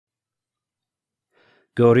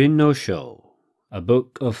Gorin no Sho, A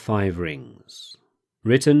Book of Five Rings,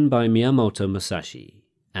 written by Miyamoto Musashi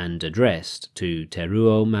and addressed to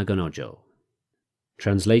Teruo Maganojo,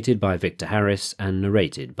 translated by Victor Harris and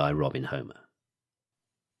narrated by Robin Homer.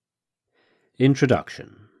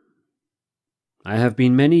 Introduction. I have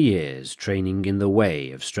been many years training in the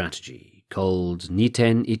way of strategy, called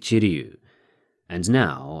Niten Ichiryu, and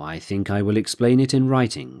now I think I will explain it in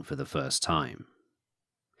writing for the first time.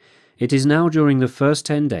 It is now during the first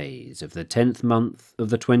 10 days of the 10th month of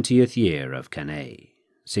the 20th year of Kanei,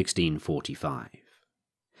 1645.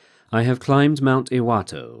 I have climbed Mount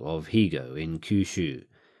Iwato of Higo in Kyushu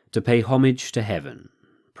to pay homage to heaven,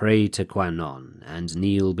 pray to Kwannon, and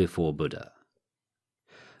kneel before Buddha.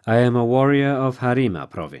 I am a warrior of Harima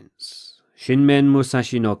province, Shinmen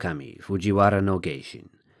Musashi no Kami Fujiwara no Geishin,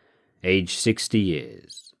 age 60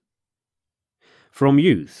 years. From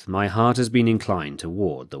youth, my heart has been inclined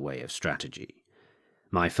toward the way of strategy.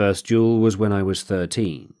 My first duel was when I was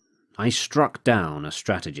 13. I struck down a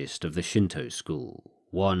strategist of the Shinto school,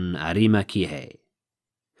 one Arima Kihei.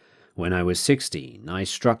 When I was 16, I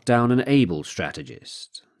struck down an able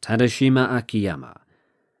strategist, Tadashima Akiyama.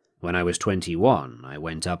 When I was 21, I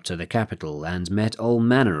went up to the capital and met all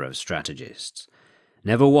manner of strategists,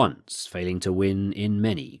 never once failing to win in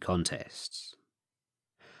many contests.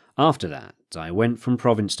 After that, I went from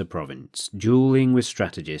province to province, dueling with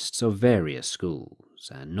strategists of various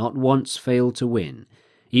schools, and not once failed to win,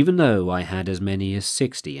 even though I had as many as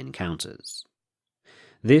 60 encounters.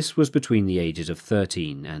 This was between the ages of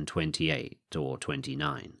 13 and 28 or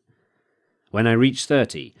 29. When I reached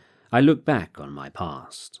 30, I looked back on my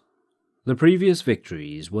past. The previous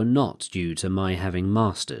victories were not due to my having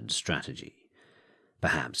mastered strategy.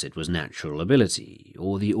 Perhaps it was natural ability,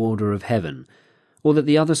 or the order of heaven, or that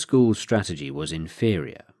the other school's strategy was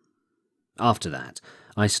inferior. After that,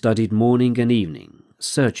 I studied morning and evening,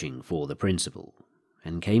 searching for the principle,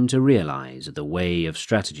 and came to realize the way of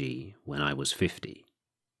strategy when I was 50.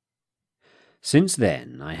 Since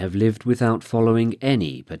then, I have lived without following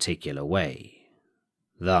any particular way.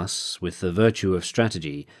 Thus, with the virtue of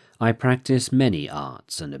strategy, I practice many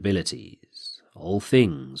arts and abilities, all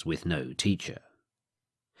things with no teacher.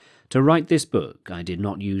 To write this book, I did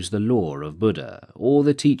not use the lore of Buddha or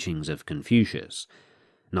the teachings of Confucius,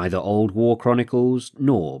 neither old war chronicles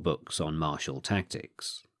nor books on martial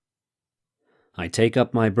tactics. I take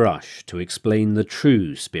up my brush to explain the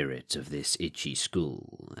true spirit of this Ichi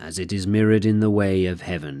school, as it is mirrored in the way of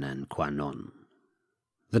heaven and Kwannon.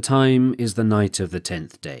 The time is the night of the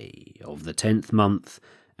 10th day of the 10th month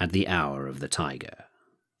at the hour of the tiger,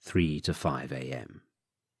 3 to 5 a.m.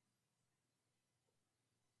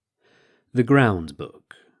 The Ground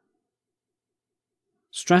Book.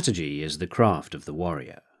 Strategy is the craft of the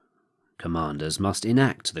warrior. Commanders must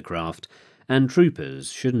enact the craft, and troopers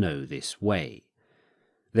should know this way.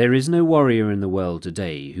 There is no warrior in the world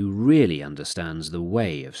today who really understands the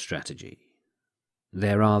way of strategy.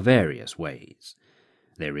 There are various ways.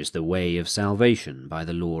 There is the way of salvation by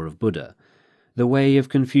the law of Buddha, the way of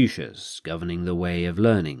Confucius governing the way of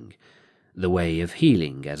learning, the way of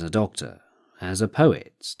healing as a doctor, as a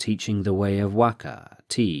poet teaching the way of waka,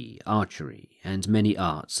 tea, archery, and many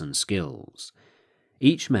arts and skills.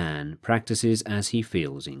 Each man practices as he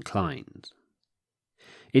feels inclined.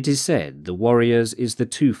 It is said the warrior's is the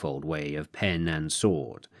twofold way of pen and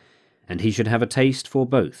sword, and he should have a taste for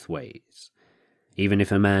both ways. Even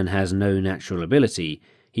if a man has no natural ability,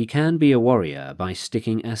 he can be a warrior by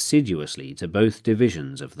sticking assiduously to both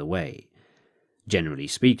divisions of the way. Generally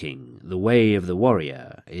speaking, the way of the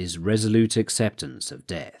warrior is resolute acceptance of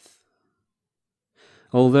death.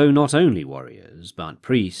 Although not only warriors, but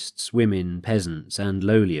priests, women, peasants, and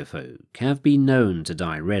lowlier folk have been known to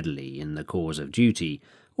die readily in the cause of duty,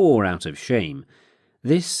 or out of shame,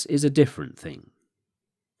 this is a different thing.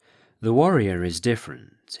 The warrior is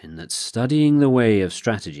different in that studying the way of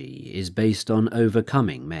strategy is based on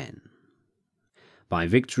overcoming men. By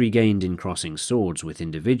victory gained in crossing swords with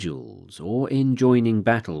individuals, or in joining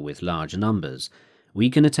battle with large numbers, we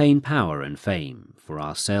can attain power and fame for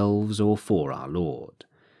ourselves or for our Lord.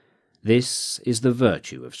 This is the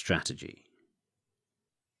virtue of strategy.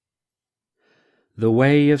 The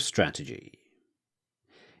way of strategy.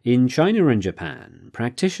 In China and Japan,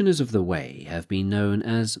 practitioners of the way have been known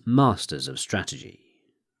as masters of strategy.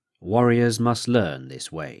 Warriors must learn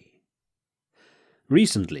this way.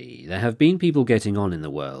 Recently, there have been people getting on in the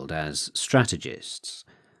world as strategists,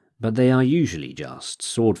 but they are usually just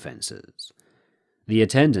sword fencers. The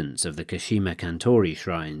attendants of the Kashima Kantori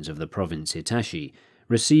shrines of the province Hitachi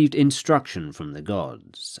received instruction from the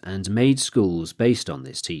gods and made schools based on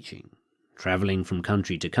this teaching, travelling from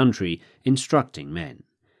country to country, instructing men.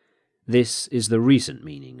 This is the recent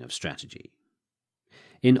meaning of strategy.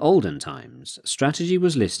 In olden times, strategy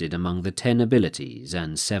was listed among the 10 abilities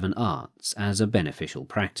and 7 arts as a beneficial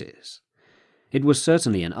practice. It was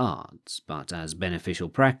certainly an art, but as beneficial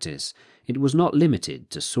practice, it was not limited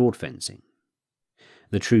to sword fencing.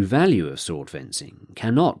 The true value of sword fencing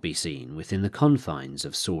cannot be seen within the confines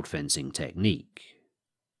of sword fencing technique.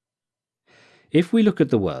 If we look at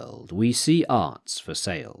the world, we see arts for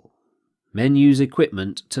sale. Men use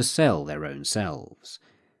equipment to sell their own selves.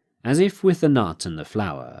 As if with the nut and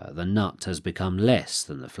the nut has become less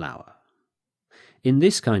than the flower. In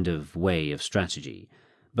this kind of way of strategy,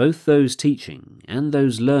 both those teaching and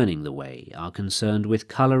those learning the way are concerned with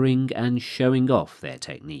colouring and showing off their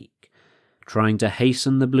technique, trying to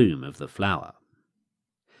hasten the bloom of the flower.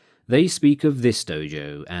 They speak of this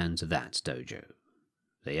dojo and that dojo.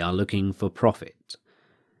 They are looking for profit.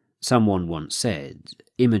 Someone once said,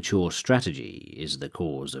 "Immature strategy is the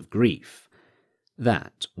cause of grief."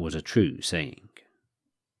 That was a true saying.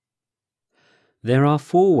 There are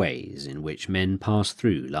 4 ways in which men pass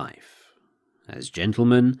through life: as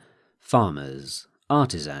gentlemen, farmers,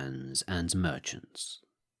 artisans, and merchants.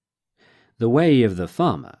 The way of the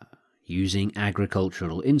farmer, using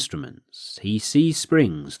agricultural instruments, he sees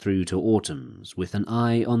springs through to autumns with an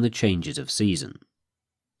eye on the changes of season.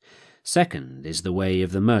 Second is the way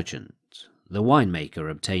of the merchant. The winemaker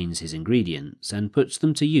obtains his ingredients and puts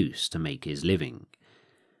them to use to make his living.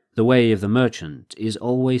 The way of the merchant is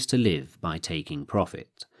always to live by taking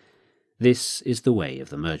profit. This is the way of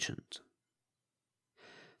the merchant.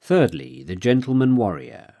 Thirdly, the gentleman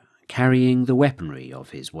warrior, carrying the weaponry of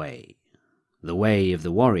his way. The way of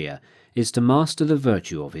the warrior is to master the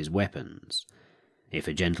virtue of his weapons. If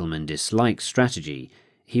a gentleman dislikes strategy,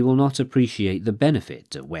 he will not appreciate the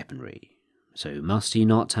benefit of weaponry, so must he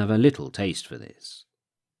not have a little taste for this?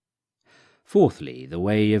 Fourthly, the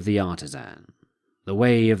way of the artisan. The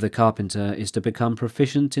way of the carpenter is to become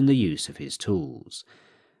proficient in the use of his tools,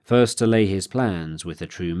 first to lay his plans with a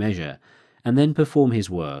true measure, and then perform his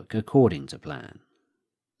work according to plan.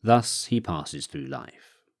 Thus he passes through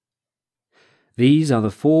life. These are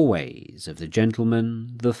the 4 ways of the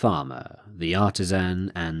gentleman, the farmer, the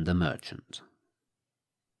artisan, and the merchant.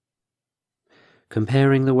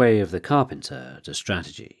 Comparing the way of the carpenter to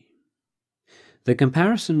strategy. The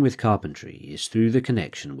comparison with carpentry is through the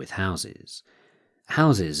connection with houses.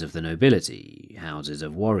 Houses of the nobility, houses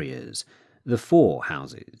of warriors, the 4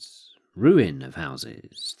 houses, ruin of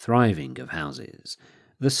houses, thriving of houses,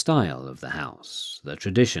 the style of the house, the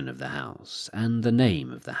tradition of the house, and the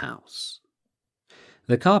name of the house.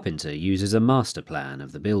 The carpenter uses a master plan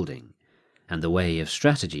of the building, and the way of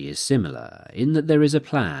strategy is similar in that there is a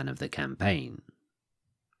plan of the campaign.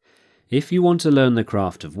 If you want to learn the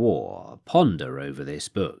craft of war, ponder over this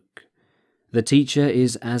book. The teacher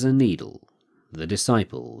is as a needle, the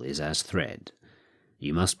disciple is as thread.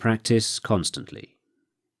 You must practice constantly.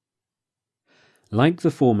 Like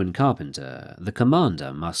the foreman carpenter, the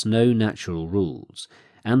commander must know natural rules,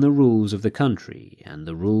 and the rules of the country, and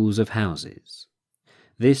the rules of houses.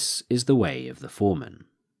 This is the way of the foreman.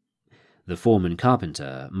 The foreman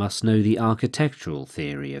carpenter must know the architectural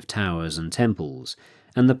theory of towers and temples,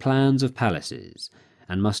 and the plans of palaces,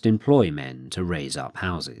 and must employ men to raise up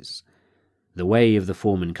houses. The way of the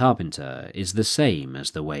foreman carpenter is the same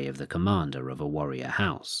as the way of the commander of a warrior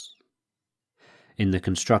house. In the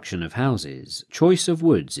construction of houses, choice of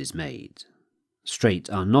woods is made. Straight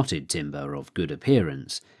unknotted timber of good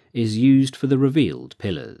appearance is used for the revealed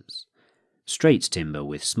pillars. Straight timber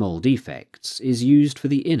with small defects is used for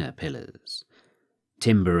the inner pillars.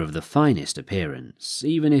 Timber of the finest appearance,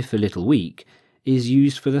 even if a little weak, is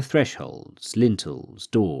used for the thresholds, lintels,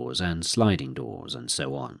 doors, and sliding doors, and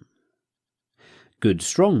so on. Good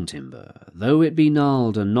strong timber, though it be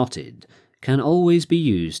gnarled and knotted, can always be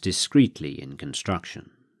used discreetly in construction.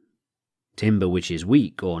 Timber which is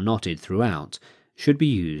weak or knotted throughout should be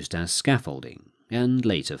used as scaffolding, and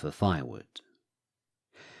later for firewood.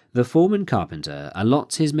 The foreman carpenter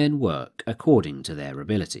allots his men work according to their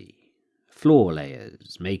ability. Floor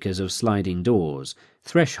layers, makers of sliding doors,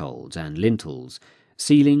 thresholds and lintels,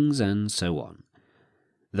 ceilings, and so on.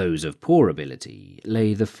 Those of poor ability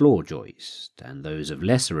lay the floor joist, and those of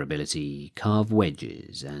lesser ability carve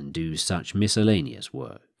wedges and do such miscellaneous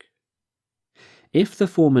work. If the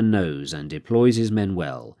foreman knows and deploys his men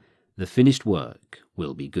well, the finished work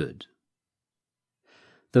will be good.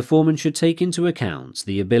 The foreman should take into account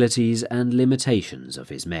the abilities and limitations of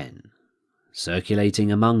his men, circulating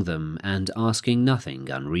among them and asking nothing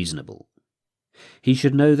unreasonable. He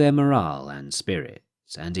should know their morale and spirit,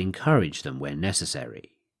 and encourage them when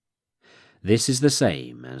necessary. This is the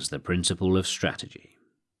same as the principle of strategy.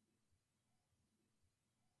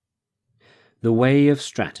 The way of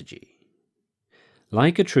strategy.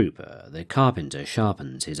 Like a trooper, the carpenter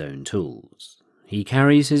sharpens his own tools. He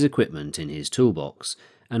carries his equipment in his toolbox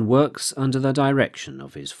and works under the direction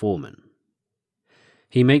of his foreman.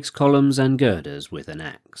 He makes columns and girders with an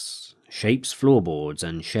axe, shapes floorboards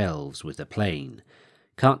and shelves with a plane,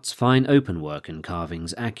 cuts fine openwork and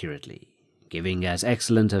carvings accurately, giving as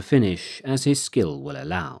excellent a finish as his skill will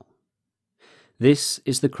allow. This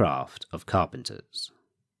is the craft of carpenters.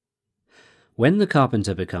 When the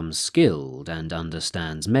carpenter becomes skilled and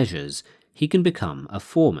understands measures, he can become a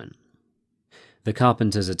foreman. The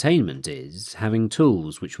carpenter's attainment is having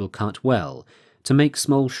tools which will cut well to make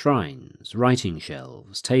small shrines, writing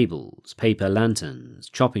shelves, tables, paper lanterns,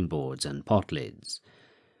 chopping boards and pot lids.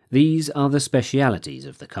 These are the specialities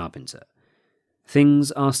of the carpenter.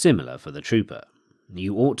 Things are similar for the trooper.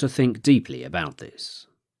 You ought to think deeply about this.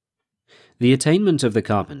 The attainment of the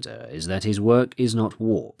carpenter is that his work is not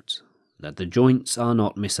warped, that the joints are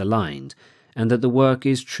not misaligned, and that the work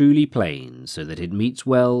is truly plain so that it meets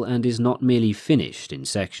well and is not merely finished in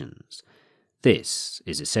sections. This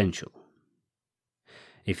is essential.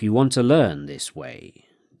 If you want to learn this way,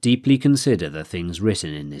 deeply consider the things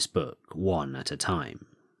written in this book one at a time.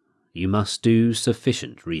 You must do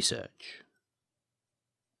sufficient research.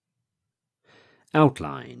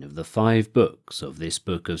 Outline of the 5 books of this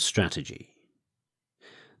book of strategy.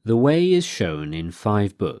 The way is shown in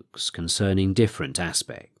 5 books concerning different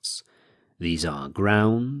aspects. These are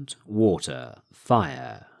ground, water,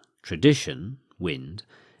 fire, tradition, wind,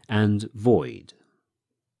 and void.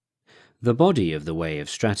 The body of the way of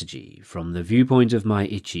strategy, from the viewpoint of my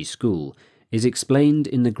Ichi school, is explained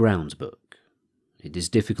in the ground book. It is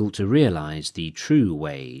difficult to realize the true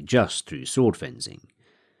way just through sword fencing.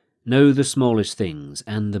 Know the smallest things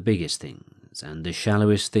and the biggest things, and the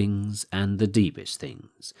shallowest things and the deepest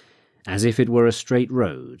things, as if it were a straight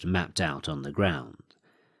road mapped out on the ground.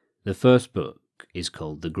 The first book is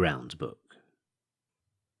called the ground book.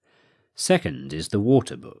 Second is the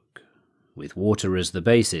water book. With water as the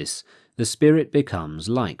basis, the spirit becomes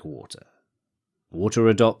like water. Water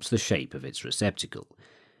adopts the shape of its receptacle.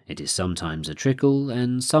 It is sometimes a trickle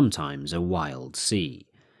and sometimes a wild sea.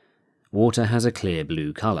 Water has a clear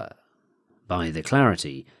blue color. By the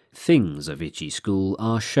clarity, things of Ichi school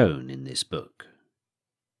are shown in this book.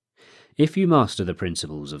 If you master the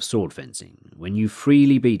principles of sword fencing, when you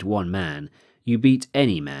freely beat one man, you beat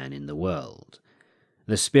any man in the world.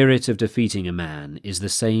 The spirit of defeating a man is the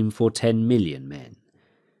same for 10 million men.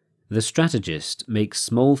 The strategist makes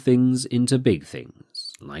small things into big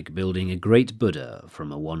things, like building a great Buddha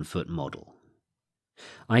from a 1-foot model.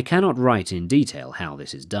 I cannot write in detail how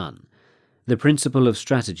this is done. The principle of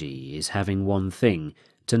strategy is having one thing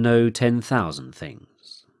to know 10,000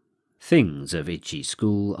 things. Things of Ichi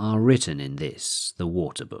school are written in this, the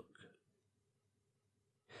water book.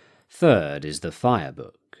 Third is the fire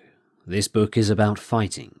book. This book is about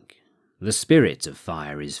fighting. The spirit of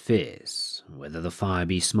fire is fierce, whether the fire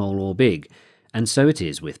be small or big, and so it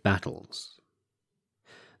is with battles.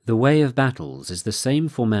 The way of battles is the same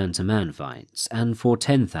for man-to-man fights and for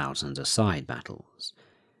 10,000 aside battles.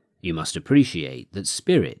 You must appreciate that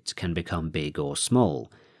spirit can become big or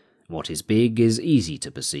small. What is big is easy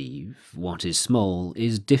to perceive, what is small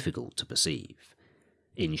is difficult to perceive.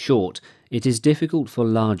 In short, it is difficult for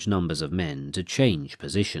large numbers of men to change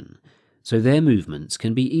position, so their movements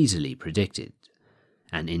can be easily predicted.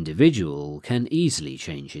 An individual can easily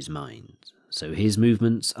change his mind, so his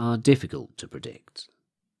movements are difficult to predict.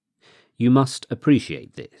 You must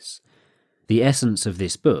appreciate this. The essence of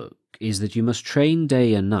this book is that you must train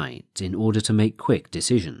day and night in order to make quick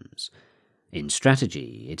decisions. In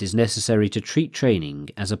strategy, it is necessary to treat training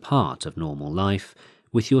as a part of normal life,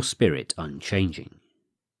 with your spirit unchanging.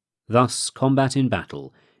 Thus, combat in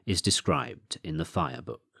battle is described in the fire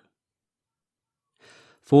book.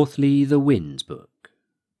 Fourthly, the wind book.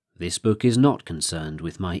 This book is not concerned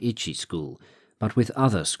with my Ichi school, but with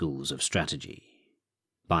other schools of strategy.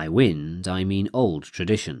 By wind, I mean old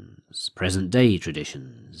traditions, present-day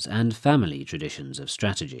traditions, and family traditions of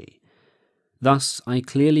strategy. Thus, I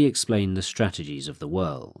clearly explain the strategies of the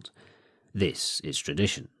world. This is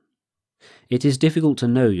tradition. It is difficult to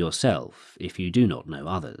know yourself if you do not know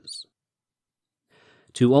others.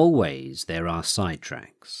 To all ways there are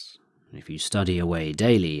sidetracks. If you study a way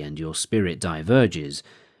daily and your spirit diverges,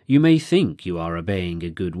 you may think you are obeying a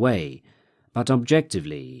good way, but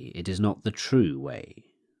objectively it is not the true way.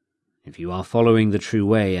 If you are following the true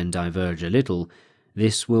way and diverge a little,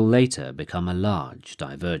 this will later become a large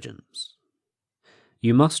divergence.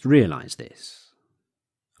 You must realize this.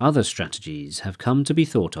 other strategies have come to be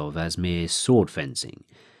thought of as mere sword fencing,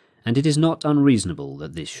 and it is not unreasonable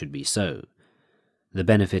that this should be so. The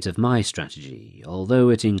benefit of my strategy, although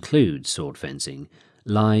it includes sword fencing,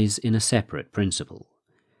 lies in a separate principle.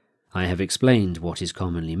 I have explained what is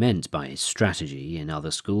commonly meant by strategy in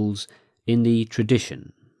other schools in the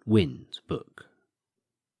Tradition, Wind book.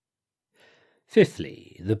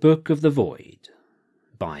 Fifthly, the Book of the Void.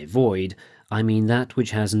 By void, I mean that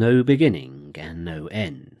which has no beginning and no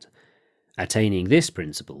end. Attaining this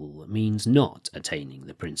principle means not attaining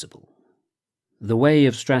the principle. The way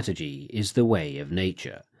of strategy is the way of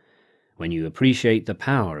nature. When you appreciate the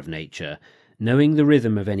power of nature, knowing the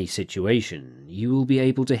rhythm of any situation, you will be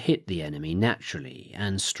able to hit the enemy naturally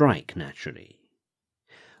and strike naturally.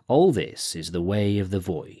 All this is the way of the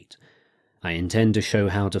void. I intend to show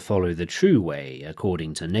how to follow the true way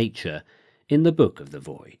according to nature in the Book of the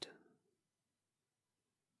Void.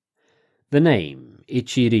 The name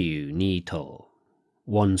Ichiryu Nito,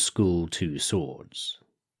 one school, two swords.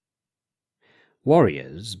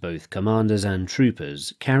 Warriors, both commanders and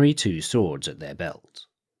troopers, carry two swords at their belt.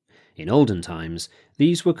 In olden times,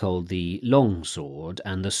 these were called the long sword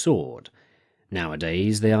and the sword.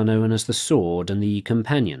 Nowadays they are known as the sword and the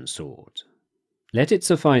companion sword. Let it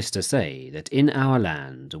suffice to say that in our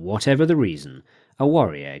land, whatever the reason, a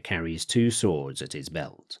warrior carries two swords at his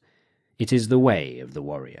belt. It is the way of the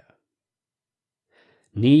warrior.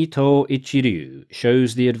 Nito Ichiryu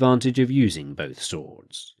shows the advantage of using both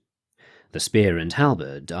swords. The spear and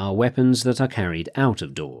halberd are weapons that are carried out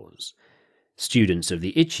of doors. Students of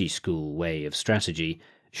the Ichi school way of strategy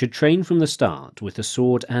should train from the start with a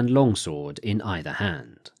sword and longsword in either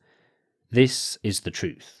hand. This is the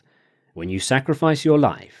truth. When you sacrifice your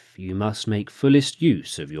life, you must make fullest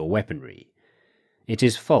use of your weaponry. It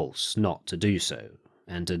is false not to do so,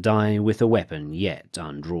 and to die with a weapon yet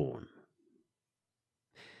undrawn.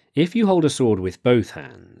 If you hold a sword with both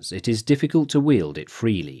hands, it is difficult to wield it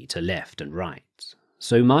freely to left and right,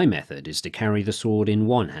 so my method is to carry the sword in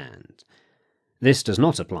one hand. This does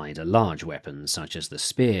not apply to large weapons such as the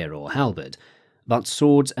spear or halberd, but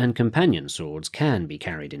swords and companion swords can be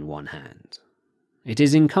carried in one hand. It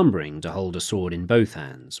is encumbering to hold a sword in both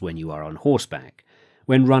hands when you are on horseback,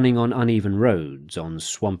 when running on uneven roads, on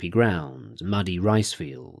swampy ground, muddy rice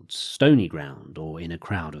fields, stony ground, or in a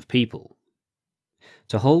crowd of people.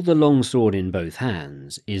 To hold the long sword in both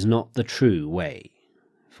hands is not the true way,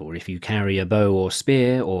 for if you carry a bow or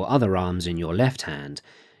spear or other arms in your left hand,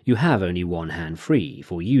 you have only one hand free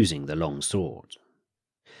for using the long sword.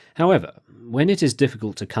 However, when it is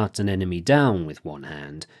difficult to cut an enemy down with one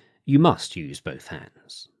hand, you must use both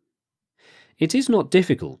hands. It is not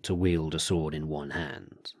difficult to wield a sword in one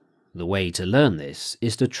hand. The way to learn this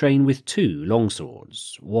is to train with two long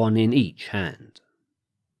swords, one in each hand.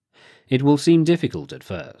 It will seem difficult at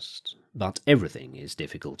first, but everything is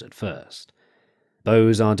difficult at first.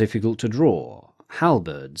 Bows are difficult to draw,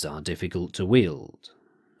 halberds are difficult to wield.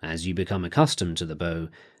 As you become accustomed to the bow,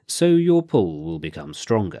 so your pull will become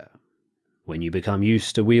stronger. When you become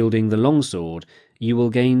used to wielding the longsword, you will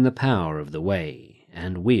gain the power of the way,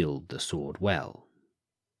 and wield the sword well.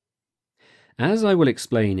 As I will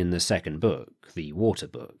explain in the second book, the Water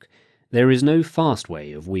Book, there is no fast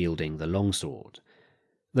way of wielding the longsword.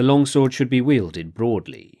 The longsword should be wielded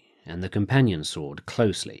broadly, and the companion sword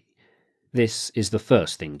closely. This is the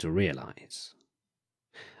first thing to realize.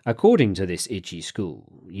 According to this Ichi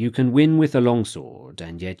school, you can win with a longsword,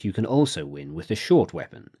 and yet you can also win with a short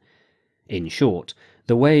weapon. In short,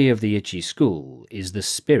 the way of the Ichi school is the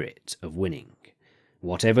spirit of winning,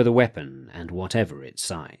 whatever the weapon and whatever its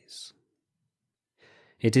size.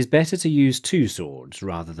 It is better to use two swords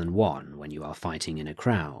rather than one when you are fighting in a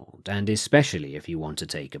crowd, and especially if you want to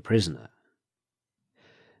take a prisoner.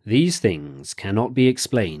 These things cannot be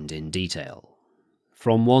explained in detail.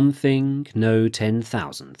 From one thing know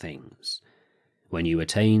 10,000 things. When you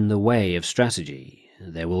attain the way of strategy,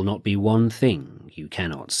 there will not be one thing you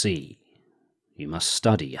cannot see. You must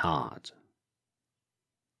study hard.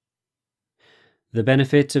 The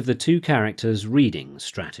benefit of the two characters reading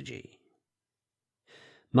strategy.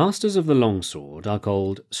 Masters of the longsword are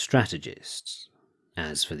called strategists.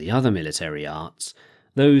 As for the other military arts,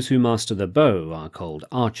 those who master the bow are called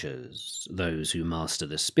archers, those who master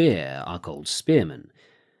the spear are called spearmen,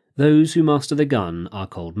 those who master the gun are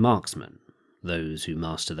called marksmen, those who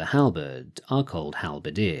master the halberd are called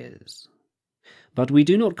halberdiers. But we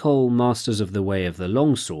do not call masters of the way of the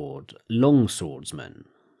longsword longswordsmen,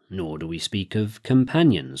 nor do we speak of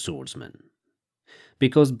companion swordsmen.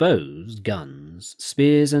 Because bows, guns,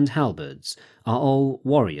 spears and halberds are all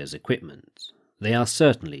warriors' equipment, they are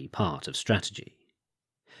certainly part of strategy.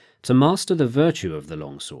 To master the virtue of the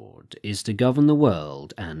longsword is to govern the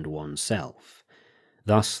world and oneself.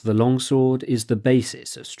 Thus the longsword is the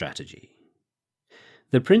basis of strategy.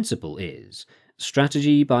 The principle is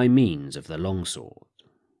strategy by means of the longsword.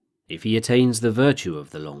 If he attains the virtue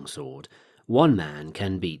of the longsword, one man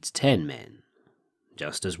can beat 10 men.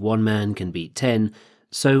 Just as one man can beat 10,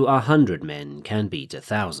 so 100 men can beat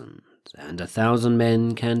 1,000, and 1,000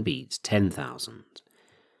 men can beat 10,000.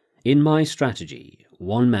 In my strategy,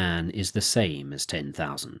 one man is the same as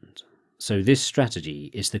 10,000, so this strategy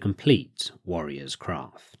is the complete warrior's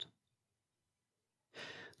craft.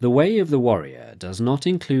 The way of the warrior does not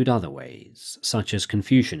include other ways, such as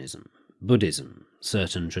Confucianism, Buddhism,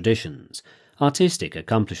 certain traditions, artistic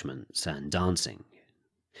accomplishments, and dancing.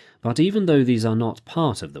 But even though these are not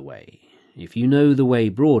part of the way, if you know the way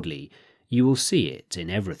broadly, you will see it in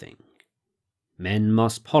everything. Men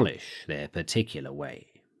must polish their particular way.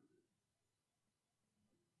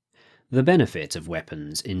 The benefit of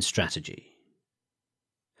weapons in strategy.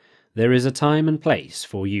 There is a time and place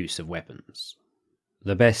for use of weapons.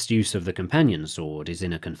 The best use of the companion sword is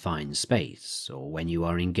in a confined space, or when you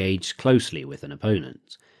are engaged closely with an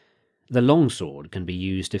opponent. The longsword can be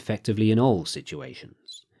used effectively in all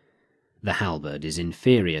situations. The halberd is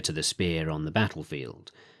inferior to the spear on the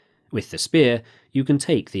battlefield. With the spear, you can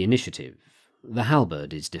take the initiative. The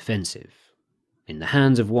halberd is defensive. In the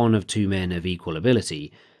hands of one of two men of equal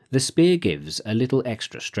ability, the spear gives a little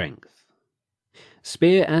extra strength.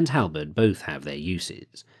 Spear and halberd both have their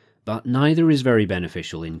uses, but neither is very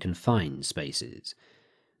beneficial in confined spaces.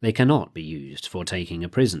 They cannot be used for taking a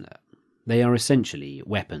prisoner. They are essentially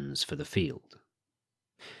weapons for the field.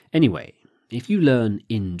 Anyway, if you learn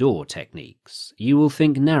indoor techniques, you will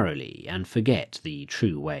think narrowly and forget the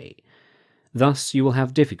true way. Thus you will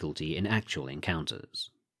have difficulty in actual encounters.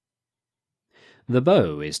 The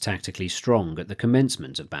bow is tactically strong at the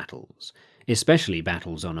commencement of battles, especially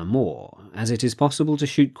battles on a moor, as it is possible to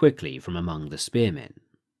shoot quickly from among the spearmen.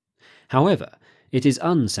 However, it is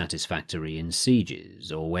unsatisfactory in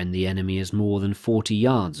sieges or when the enemy is more than 40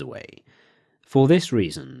 yards away. For this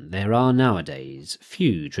reason, there are nowadays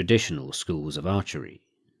few traditional schools of archery.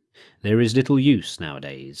 There is little use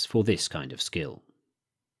nowadays for this kind of skill.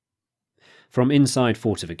 From inside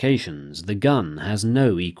fortifications, the gun has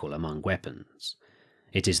no equal among weapons.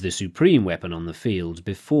 It is the supreme weapon on the field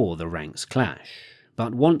before the ranks clash,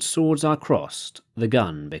 but once swords are crossed, the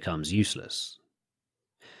gun becomes useless.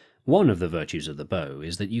 One of the virtues of the bow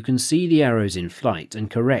is that you can see the arrows in flight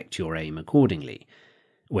and correct your aim accordingly,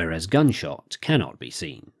 whereas gunshot cannot be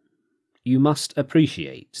seen. You must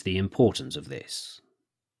appreciate the importance of this.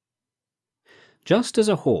 Just as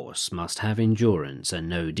a horse must have endurance and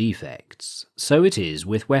no defects, so it is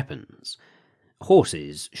with weapons.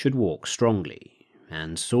 Horses should walk strongly,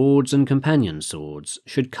 and swords and companion swords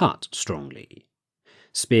should cut strongly.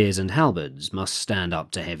 Spears and halberds must stand up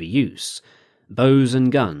to heavy use. Bows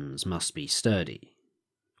and guns must be sturdy.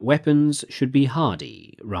 Weapons should be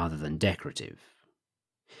hardy rather than decorative.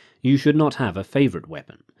 You should not have a favourite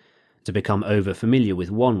weapon. To become over-familiar with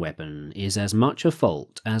one weapon is as much a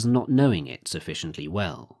fault as not knowing it sufficiently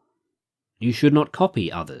well. You should not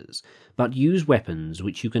copy others, but use weapons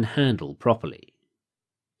which you can handle properly.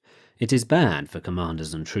 It is bad for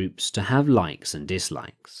commanders and troops to have likes and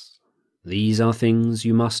dislikes. These are things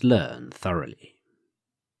you must learn thoroughly.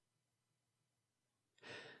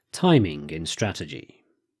 Timing in strategy.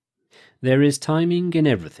 There is timing in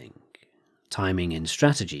everything. Timing in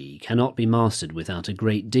strategy cannot be mastered without a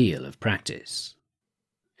great deal of practice.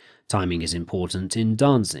 Timing is important in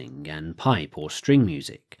dancing and pipe or string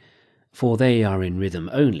music, for they are in rhythm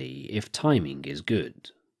only if timing is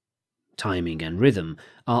good. Timing and rhythm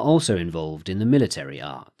are also involved in the military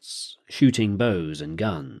arts, shooting bows and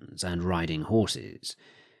guns, and riding horses.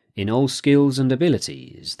 In all skills and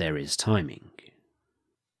abilities there is timing.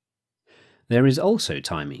 There is also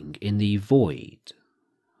timing in the void.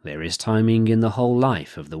 There is timing in the whole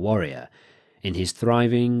life of the warrior, in his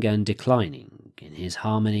thriving and declining, in his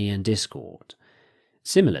harmony and discord.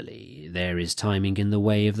 Similarly, there is timing in the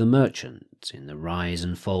way of the merchant, in the rise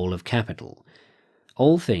and fall of capital.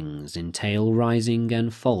 All things entail rising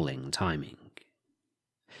and falling timing.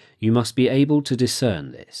 You must be able to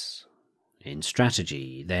discern this. In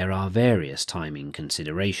strategy, there are various timing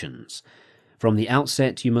considerations. From the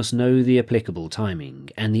outset, you must know the applicable timing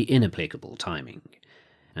and the inapplicable timing.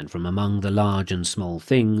 And from among the large and small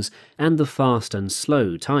things, and the fast and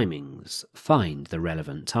slow timings, find the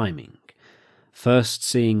relevant timing, first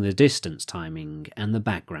seeing the distance timing and the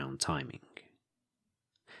background timing.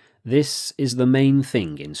 This is the main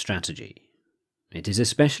thing in strategy. It is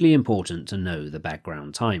especially important to know the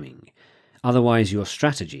background timing. Otherwise your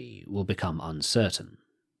strategy will become uncertain.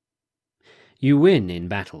 You win in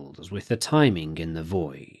battles with the timing in the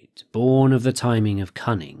void, born of the timing of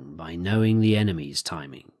cunning by knowing the enemy's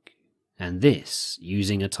timing, and this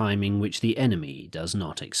using a timing which the enemy does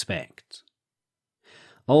not expect.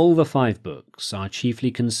 All the 5 books are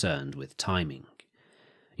chiefly concerned with timing.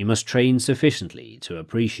 You must train sufficiently to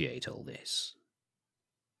appreciate all this.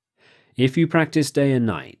 If you practice day and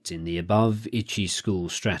night in the above Ichi school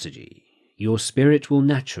strategy, your spirit will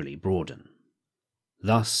naturally broaden.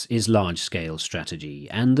 Thus is large-scale strategy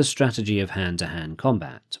and the strategy of hand-to-hand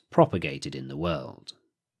combat propagated in the world.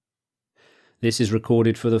 This is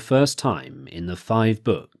recorded for the first time in the 5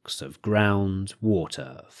 books of Ground,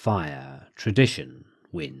 Water, Fire, Tradition,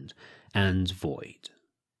 Wind, and Void.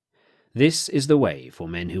 This is the way for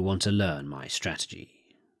men who want to learn my strategy.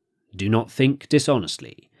 Do not think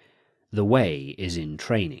dishonestly. The way is in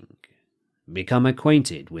training. Become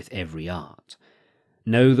acquainted with every art.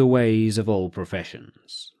 Know the ways of all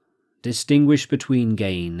professions. Distinguish between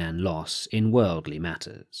gain and loss in worldly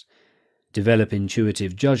matters. Develop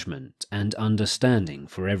intuitive judgment and understanding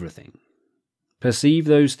for everything. Perceive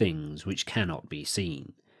those things which cannot be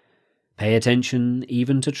seen. Pay attention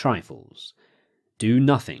even to trifles. Do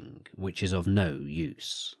nothing which is of no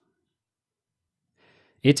use.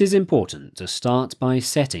 It is important to start by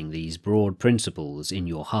setting these broad principles in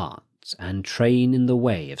your heart and train in the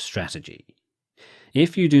way of strategy.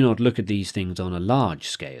 If you do not look at these things on a large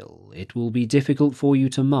scale, it will be difficult for you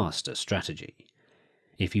to master strategy.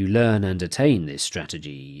 If you learn and attain this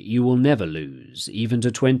strategy, you will never lose, even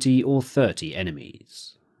to 20 or 30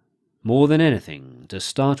 enemies. More than anything, to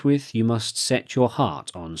start with, you must set your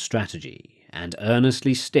heart on strategy and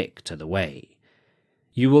earnestly stick to the way.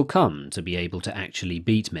 You will come to be able to actually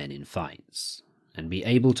beat men in fights, and be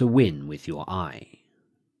able to win with your eye.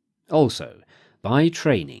 Also, by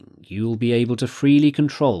training, you will be able to freely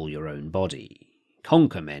control your own body,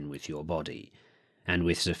 conquer men with your body, and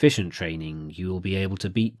with sufficient training you will be able to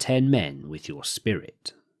beat 10 men with your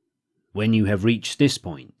spirit. When you have reached this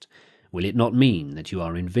point, will it not mean that you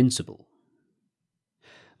are invincible?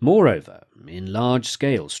 Moreover, in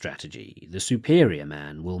large-scale strategy, the superior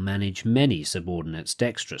man will manage many subordinates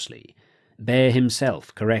dexterously, bear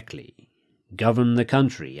himself correctly, govern the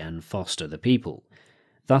country and foster the people,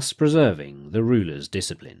 thus preserving the ruler's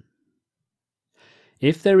discipline.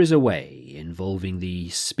 If there is a way involving the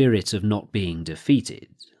spirit of not being defeated,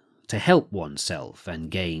 to help oneself and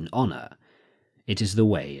gain honor, it is the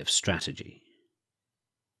way of strategy.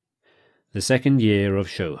 The 2nd year of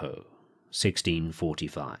Shōhō,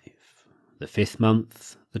 1645. The 5th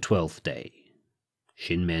month, the 12th day.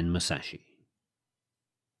 Shinmen Musashi.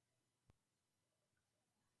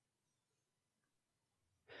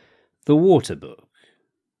 The Water Book.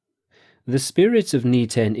 The spirit of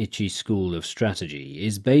Niten Ichi school of strategy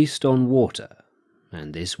is based on water,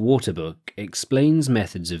 and this water book explains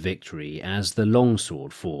methods of victory as the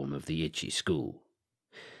longsword form of the Ichi school.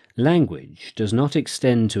 Language does not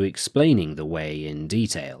extend to explaining the way in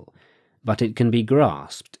detail, but it can be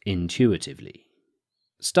grasped intuitively.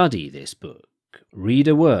 Study this book, read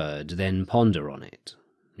a word, then ponder on it.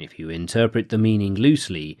 If you interpret the meaning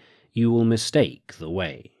loosely, you will mistake the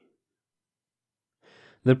way.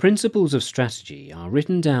 The principles of strategy are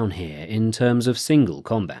written down here in terms of single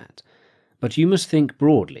combat, but you must think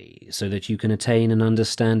broadly so that you can attain an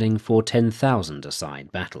understanding for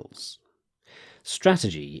 10,000-a-side battles.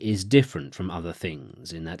 Strategy is different from other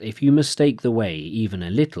things in that if you mistake the way even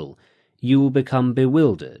a little, you will become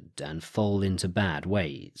bewildered and fall into bad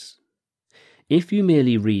ways. If you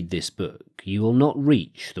merely read this book, you will not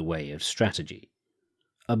reach the way of strategy.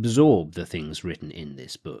 Absorb the things written in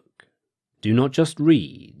this book. Do not just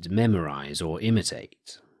read, memorize, or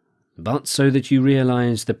imitate, but so that you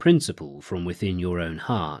realize the principle from within your own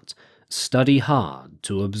heart, study hard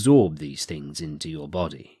to absorb these things into your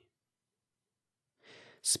body.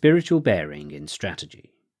 Spiritual bearing in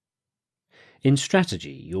strategy. In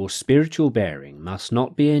strategy, your spiritual bearing must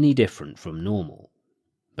not be any different from normal.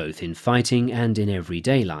 Both in fighting and in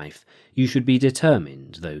everyday life, you should be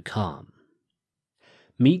determined though calm.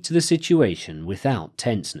 Meet the situation without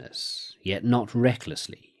tenseness, yet not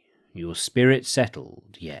recklessly, your spirit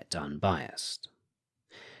settled, yet unbiased.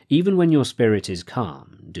 Even when your spirit is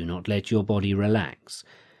calm, do not let your body relax,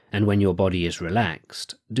 and when your body is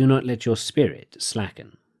relaxed, do not let your spirit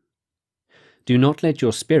slacken. Do not let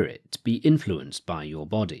your spirit be influenced by your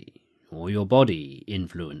body, or your body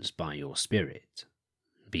influenced by your spirit.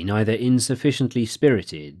 Be neither insufficiently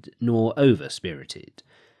spirited nor over-spirited.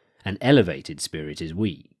 An elevated spirit is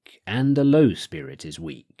weak, and a low spirit is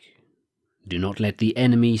weak. Do not let the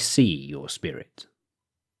enemy see your spirit.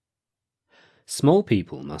 Small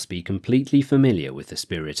people must be completely familiar with the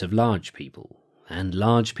spirit of large people, and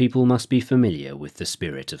large people must be familiar with the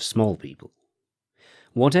spirit of small people.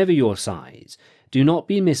 Whatever your size, do not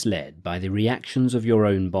be misled by the reactions of your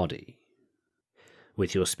own body.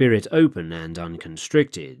 With your spirit open and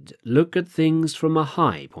unconstricted, look at things from a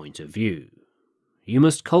high point of view. You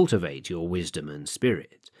must cultivate your wisdom and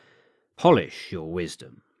spirit. Polish your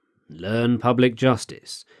wisdom. Learn public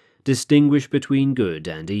justice. Distinguish between good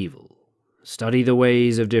and evil. Study the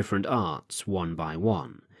ways of different arts one by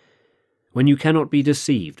one. When you cannot be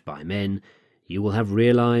deceived by men, you will have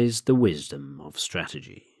realized the wisdom of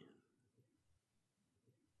strategy.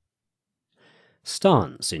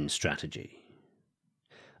 Stance in strategy.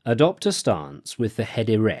 Adopt a stance with the head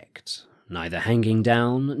erect, neither hanging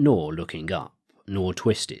down nor looking up, nor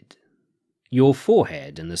twisted. Your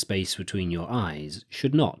forehead and the space between your eyes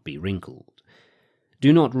should not be wrinkled.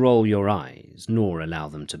 Do not roll your eyes, nor allow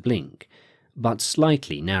them to blink, but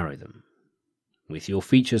slightly narrow them. With your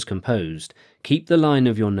features composed, keep the line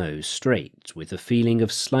of your nose straight with a feeling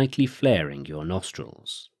of slightly flaring your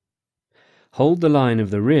nostrils. Hold the line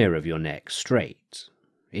of the rear of your neck straight.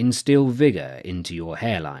 Instill vigor into your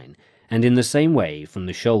hairline, and in the same way from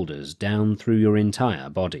the shoulders down through your entire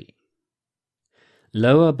body.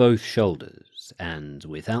 Lower both shoulders, and,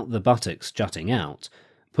 without the buttocks jutting out,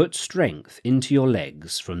 put strength into your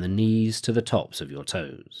legs from the knees to the tops of your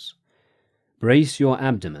toes. Brace your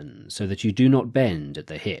abdomen so that you do not bend at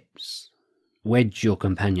the hips. Wedge your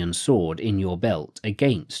companion's sword in your belt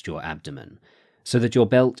against your abdomen, so that your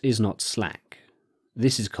belt is not slack.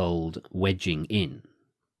 This is called wedging in.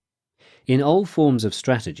 In all forms of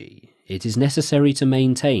strategy, it is necessary to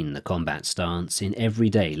maintain the combat stance in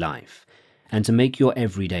everyday life, and to make your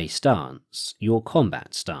everyday stance your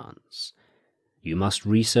combat stance. You must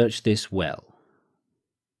research this well.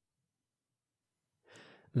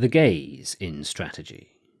 The gaze in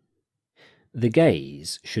strategy. The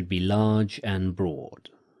gaze should be large and broad.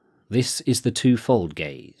 This is the twofold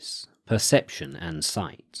gaze, perception and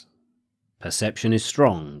sight. Perception is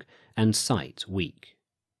strong and sight weak.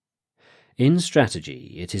 In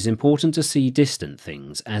strategy, it is important to see distant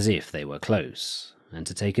things as if they were close, and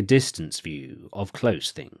to take a distance view of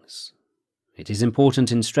close things. It is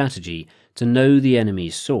important in strategy to know the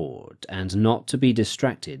enemy's sword and not to be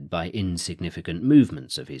distracted by insignificant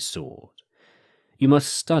movements of his sword. You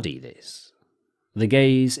must study this. The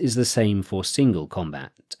gaze is the same for single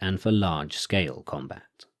combat and for large-scale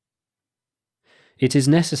combat. It is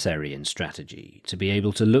necessary in strategy to be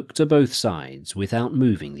able to look to both sides without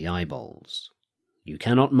moving the eyeballs. You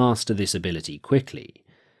cannot master this ability quickly.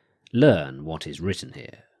 Learn what is written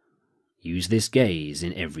here. Use this gaze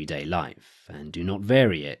in everyday life, and do not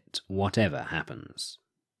vary it, whatever happens.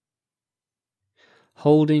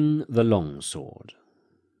 Holding the longsword.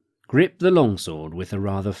 Grip the longsword with a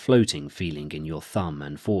rather floating feeling in your thumb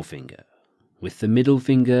and forefinger, with the middle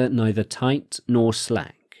finger neither tight nor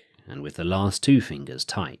slack, and with the last two fingers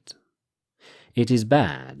tight. It is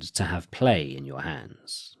bad to have play in your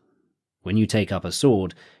hands. When you take up a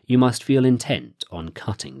sword, you must feel intent on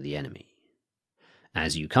cutting the enemy.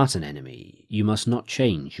 As you cut an enemy, you must not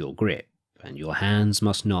change your grip, and your hands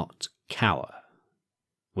must not cower.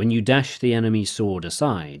 When you dash the enemy's sword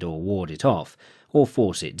aside or ward it off, or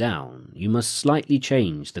force it down, you must slightly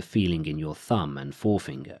change the feeling in your thumb and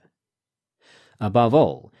forefinger. Above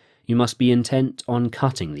all, you must be intent on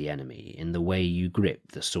cutting the enemy in the way you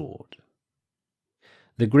grip the sword.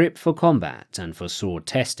 The grip for combat and for sword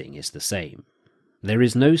testing is the same. There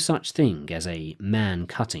is no such thing as a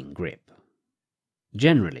man-cutting grip.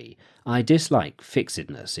 Generally, I dislike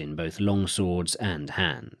fixedness in both long swords and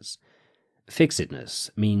hands. Fixedness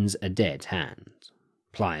means a dead hand.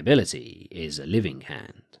 Pliability is a living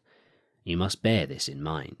hand. You must bear this in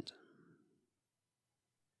mind.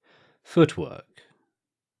 Footwork.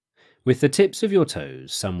 With the tips of your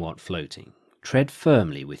toes somewhat floating, tread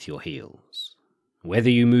firmly with your heels. Whether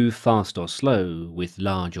you move fast or slow, with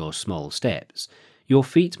large or small steps, your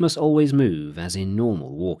feet must always move as in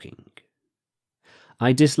normal walking.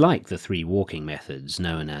 I dislike the three walking methods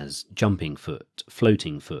known as jumping foot,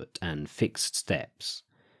 floating foot, and fixed steps.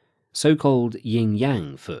 So-called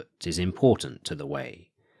yin-yang foot is important to the way.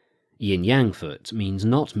 Yin-yang foot means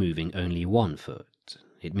not moving only one foot.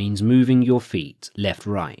 It means moving your feet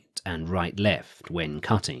left-right and right-left when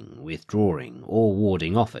cutting, withdrawing, or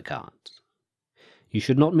warding off a cut. You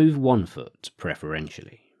should not move one foot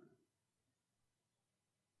preferentially.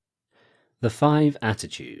 The 5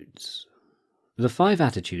 attitudes. The 5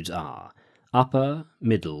 attitudes are upper,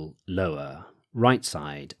 middle, lower, right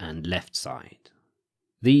side, and left side.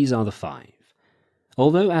 These are the 5.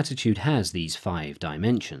 Although attitude has these 5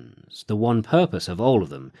 dimensions, the one purpose of all of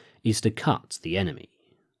them is to cut the enemy.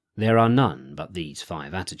 There are none but these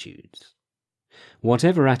 5 attitudes.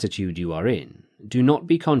 Whatever attitude you are in, do not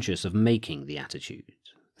be conscious of making the attitude.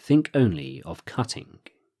 Think only of cutting.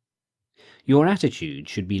 Your attitude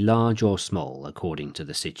should be large or small according to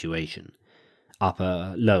the situation.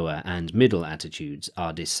 Upper, lower, and middle attitudes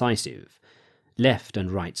are decisive. Left and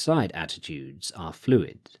right side attitudes are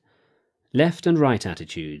fluid. Left and right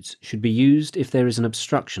attitudes should be used if there is an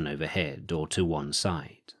obstruction overhead or to one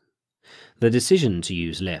side. The decision to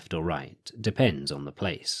use left or right depends on the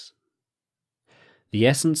place. The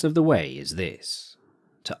essence of the way is this.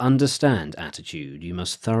 To understand attitude, you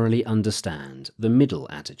must thoroughly understand the middle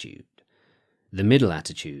attitude. The middle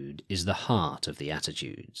attitude is the heart of the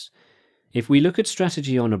attitudes. If we look at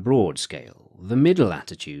strategy on a broad scale, the middle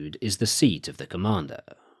attitude is the seat of the commander,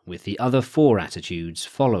 with the other 4 attitudes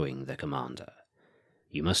following the commander.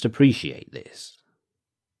 You must appreciate this.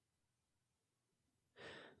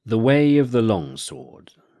 The way of the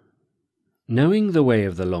longsword. Knowing the way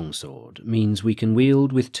of the longsword means we can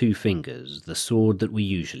wield with 2 fingers the sword that we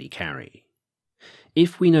usually carry.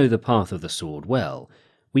 If we know the path of the sword well,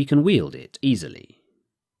 we can wield it easily.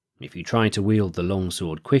 If you try to wield the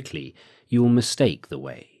longsword quickly, you will mistake the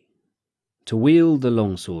way. To wield the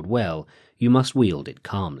longsword well, you must wield it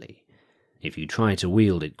calmly. If you try to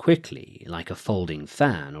wield it quickly, like a folding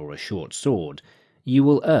fan or a short sword, you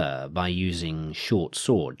will err by using short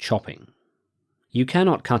sword chopping. You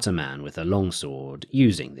cannot cut a man with a longsword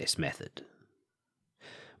using this method.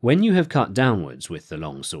 When you have cut downwards with the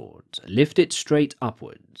longsword, lift it straight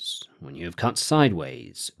upwards. When you have cut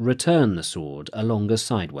sideways, return the sword along a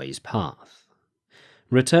sideways path.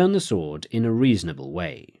 Return the sword in a reasonable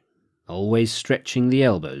way, always stretching the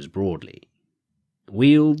elbows broadly.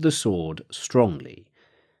 Wield the sword strongly.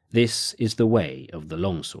 This is the way of the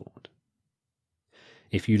longsword.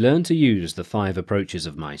 If you learn to use the 5 approaches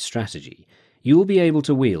of my strategy, you will be able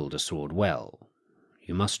to wield a sword well.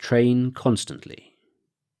 You must train constantly.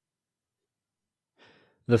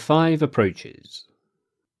 The 5 approaches.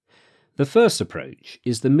 The first approach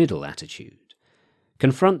is the middle attitude.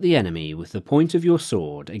 Confront the enemy with the point of your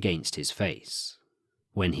sword against his face.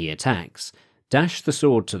 When he attacks, dash the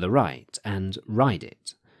sword to the right and ride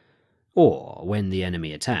it. Or, when the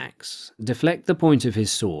enemy attacks, deflect the point of his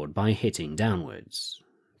sword by hitting downwards.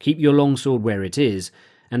 Keep your longsword where it is,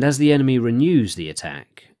 and as the enemy renews the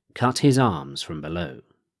attack, cut his arms from below.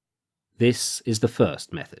 This is the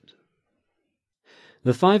first method.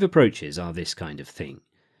 The 5 approaches are this kind of thing.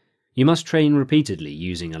 You must train repeatedly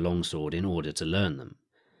using a longsword in order to learn them.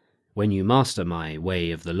 When you master my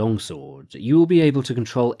way of the longsword, you will be able to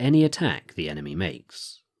control any attack the enemy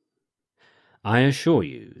makes. I assure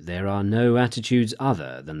you, there are no attitudes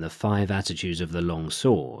other than the 5 attitudes of the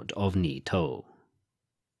longsword of Ni-to.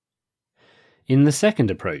 In the second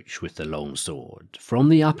approach with the longsword, from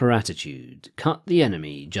the upper attitude, cut the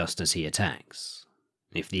enemy just as he attacks.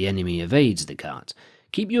 If the enemy evades the cut,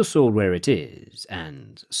 keep your sword where it is,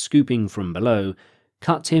 and, scooping from below,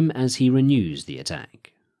 cut him as he renews the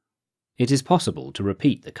attack. It is possible to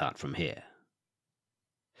repeat the cut from here.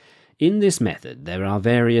 In this method there are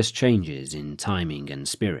various changes in timing and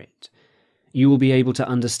spirit. You will be able to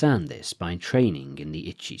understand this by training in the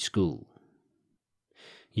Ichi school.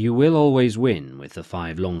 You will always win with the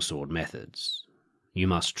 5 longsword methods. You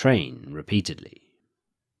must train repeatedly.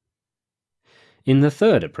 In the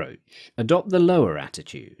third approach, adopt the lower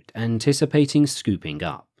attitude, anticipating scooping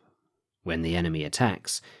up. When the enemy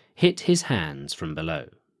attacks, hit his hands from below.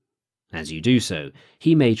 As you do so,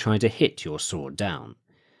 he may try to hit your sword down.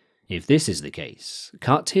 If this is the case,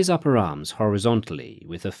 cut his upper arms horizontally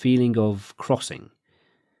with a feeling of crossing.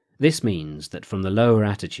 This means that from the lower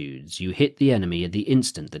attitudes you hit the enemy at the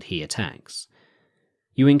instant that he attacks.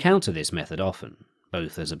 You encounter this method often,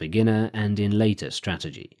 both as a beginner and in later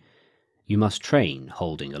strategy. You must train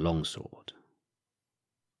holding a longsword.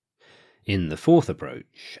 In the fourth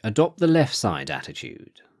approach, adopt the left side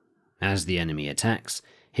attitude. As the enemy attacks,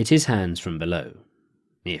 hit his hands from below.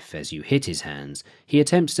 If, as you hit his hands, he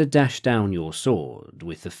attempts to dash down your sword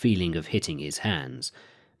with the feeling of hitting his hands,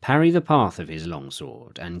 parry the path of his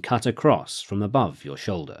longsword and cut across from above your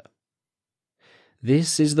shoulder.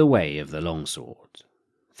 This is the way of the longsword.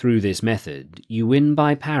 Through this method, you win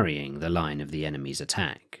by parrying the line of the enemy's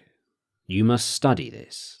attack. You must study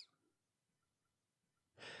this.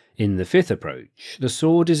 In the fifth approach, the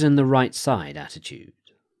sword is in the right side attitude.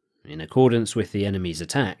 In accordance with the enemy's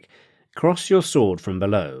attack, cross your sword from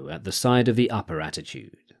below at the side of the upper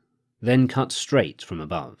attitude, then cut straight from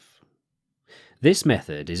above. This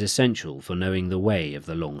method is essential for knowing the way of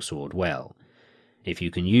the longsword well. If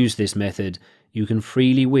you can use this method, you can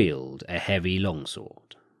freely wield a heavy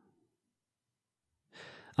longsword.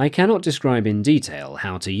 I cannot describe in detail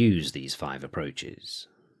how to use these 5 approaches.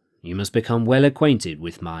 You must become well acquainted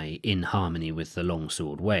with my In Harmony with the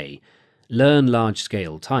Longsword way, learn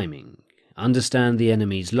large-scale timing, understand the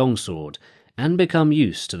enemy's longsword, and become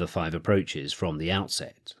used to the 5 approaches from the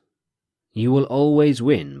outset. You will always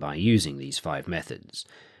win by using these 5 methods,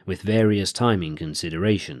 with various timing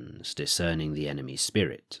considerations discerning the enemy's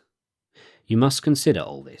spirit. You must consider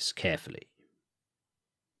all this carefully.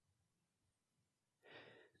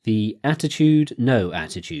 The Attitude, No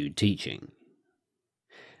Attitude teaching.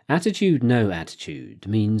 Attitude, no attitude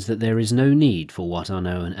means that there is no need for what are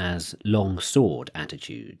known as long sword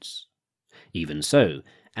attitudes. Even so,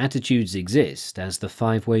 attitudes exist as the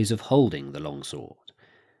 5 ways of holding the long sword.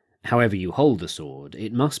 However you hold the sword,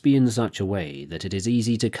 it must be in such a way that it is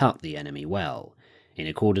easy to cut the enemy well, in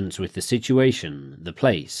accordance with the situation, the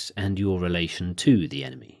place, and your relation to the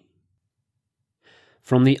enemy.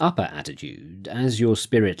 From the upper attitude, as your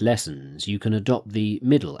spirit lessens, you can adopt the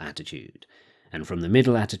middle attitude, and from the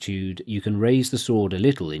middle attitude you can raise the sword a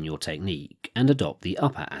little in your technique and adopt the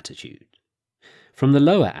upper attitude. From the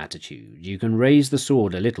lower attitude you can raise the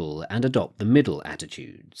sword a little and adopt the middle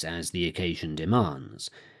attitudes as the occasion demands.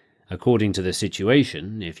 According to the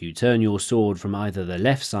situation, if you turn your sword from either the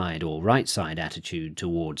left side or right side attitude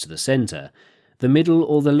towards the center, the middle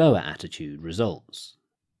or the lower attitude results.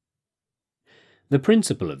 The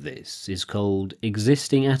principle of this is called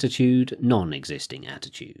existing attitude, non-existing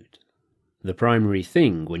attitude. The primary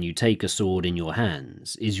thing when you take a sword in your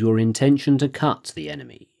hands is your intention to cut the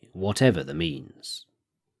enemy, whatever the means.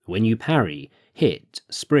 When you parry, hit,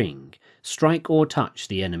 spring, strike or touch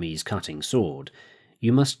the enemy's cutting sword,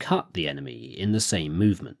 you must cut the enemy in the same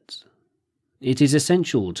movement. It is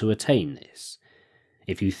essential to attain this.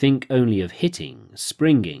 If you think only of hitting,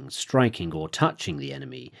 springing, striking or touching the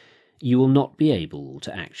enemy, you will not be able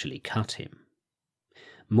to actually cut him.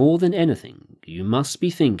 More than anything, you must be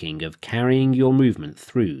thinking of carrying your movement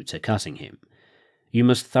through to cutting him. You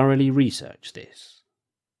must thoroughly research this.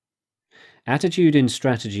 Attitude in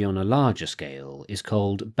strategy on a larger scale is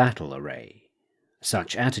called battle array.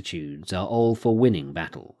 Such attitudes are all for winning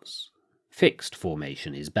battles. Fixed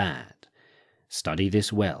formation is bad. Study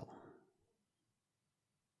this well.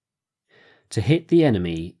 To hit the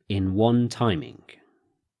enemy in one timing.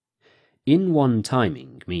 In one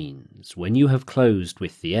timing means when you have closed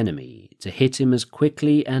with the enemy to hit him as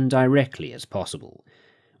quickly and directly as possible,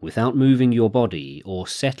 without moving your body or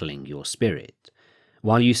settling your spirit,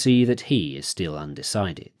 while you see that he is still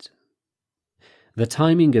undecided. The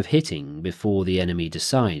timing of hitting before the enemy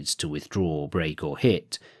decides to withdraw, break or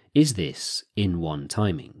hit is this in one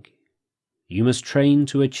timing. You must train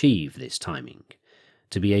to achieve this timing,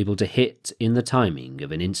 to be able to hit in the timing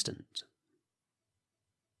of an instant.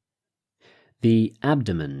 The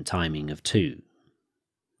abdomen timing of 2.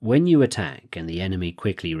 When you attack and the enemy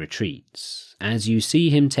quickly retreats, as you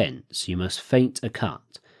see him tense, you must feint a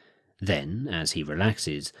cut. Then, as he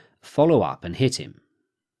relaxes, follow up and hit him.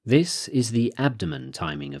 This is the abdomen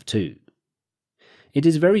timing of 2. It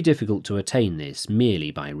is very difficult to attain this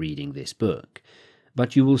merely by reading this book,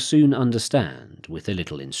 but you will soon understand with a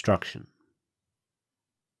little instruction.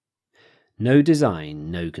 No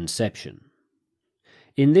design, no conception.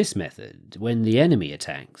 In this method, when the enemy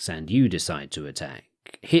attacks and you decide to attack,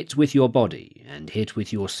 hit with your body and hit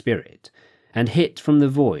with your spirit, and hit from the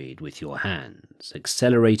void with your hands,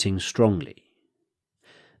 accelerating strongly.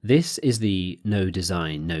 This is the no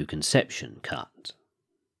design, no conception cut.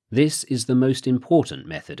 This is the most important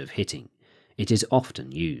method of hitting. It is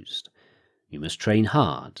often used. You must train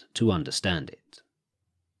hard to understand it.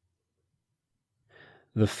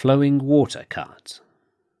 The flowing water cut.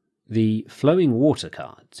 The flowing water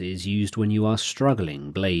cut is used when you are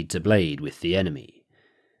struggling blade to blade with the enemy.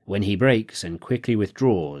 When he breaks and quickly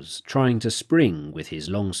withdraws, trying to spring with his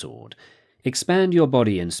longsword, expand your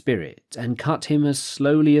body and spirit and cut him as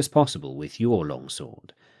slowly as possible with your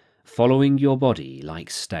longsword, following your body like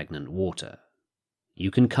stagnant water. You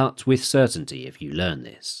can cut with certainty if you learn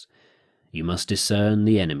this. You must discern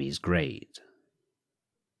the enemy's grade.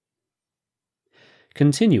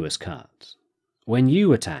 Continuous cut. When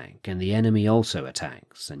you attack and the enemy also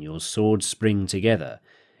attacks and your swords spring together,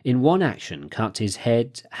 in one action cut his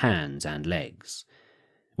head, hands and legs.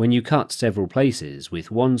 When you cut several places with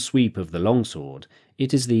one sweep of the longsword,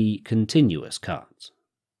 it is the continuous cut.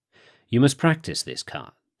 You must practice this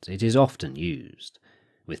cut. It is often used.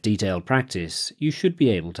 With detailed practice, you should be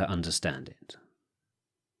able to understand it.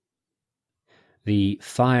 The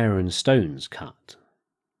fire and stones cut.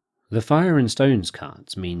 The fire and stones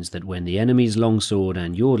cut means that when the enemy's longsword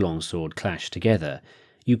and your longsword clash together,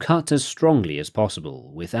 you cut as strongly as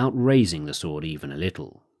possible without raising the sword even a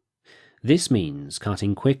little. This means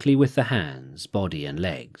cutting quickly with the hands, body and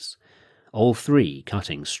legs, all three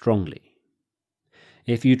cutting strongly.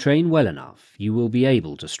 If you train well enough, you will be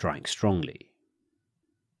able to strike strongly.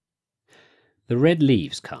 The red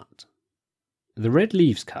leaves cut. The red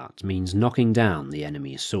leaves cut means knocking down the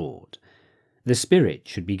enemy's sword. The spirit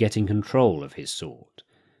should be getting control of his sword.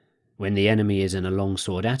 When the enemy is in a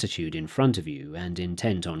longsword attitude in front of you and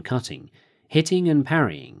intent on cutting, hitting and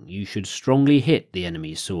parrying, you should strongly hit the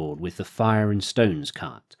enemy's sword with the fire and stones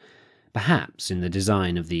cut, perhaps in the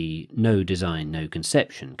design of the no design, no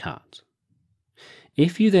conception cut.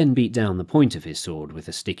 If you then beat down the point of his sword with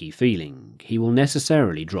a sticky feeling, he will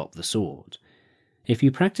necessarily drop the sword. If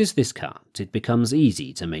you practice this cut, it becomes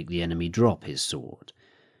easy to make the enemy drop his sword.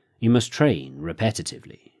 You must train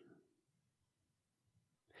repetitively.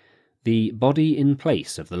 The body in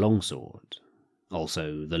place of the longsword,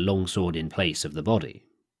 also the longsword in place of the body.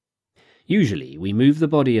 Usually we move the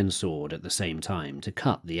body and sword at the same time to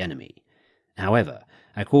cut the enemy. However,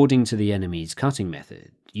 according to the enemy's cutting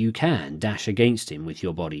method, you can dash against him with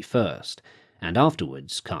your body first, and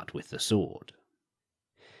afterwards cut with the sword.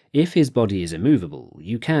 If his body is immovable,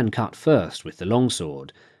 you can cut first with the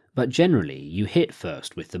longsword, but generally you hit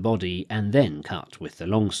first with the body and then cut with the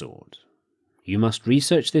longsword. You must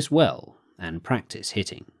research this well and practice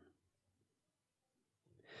hitting.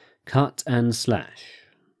 Cut and slash.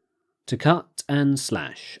 To cut and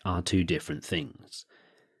slash are two different things.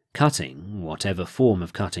 Cutting, whatever form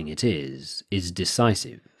of cutting it is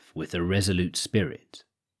decisive, with a resolute spirit.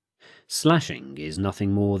 Slashing is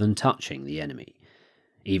nothing more than touching the enemy.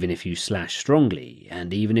 Even if you slash strongly,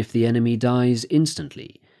 and even if the enemy dies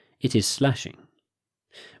instantly, it is slashing.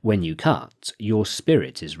 When you cut, your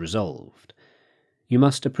spirit is resolved. You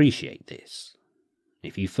must appreciate this.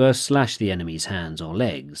 If you first slash the enemy's hands or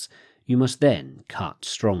legs, you must then cut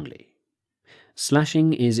strongly.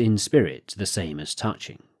 Slashing is in spirit the same as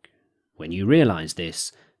touching. When you realize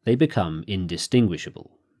this, they become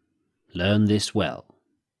indistinguishable. Learn this well.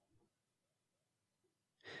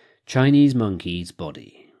 Chinese monkey's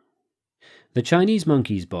body. The Chinese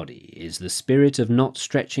monkey's body is the spirit of not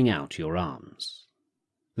stretching out your arms.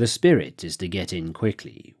 The spirit is to get in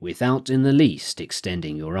quickly, without in the least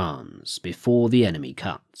extending your arms, before the enemy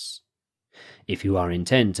cuts. If you are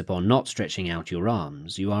intent upon not stretching out your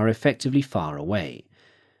arms, you are effectively far away.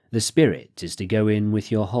 The spirit is to go in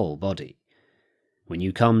with your whole body. When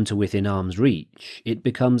you come to within arm's reach, it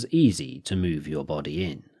becomes easy to move your body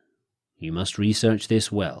in. You must research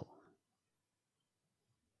this well.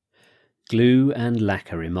 Glue and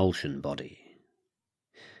lacquer emulsion body.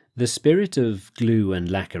 The spirit of glue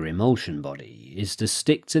and lacquer emulsion body is to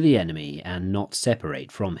stick to the enemy and not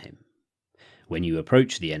separate from him. When you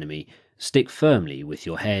approach the enemy, stick firmly with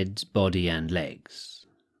your head, body and legs.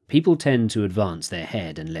 People tend to advance their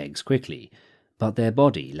head and legs quickly, but their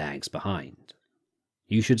body lags behind.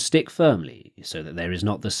 You should stick firmly so that there is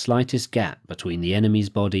not the slightest gap between the enemy's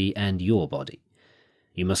body and your body.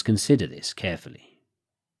 You must consider this carefully.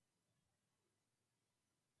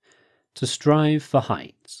 To strive for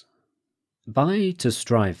height. By to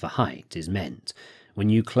strive for height is meant, when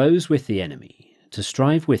you close with the enemy, to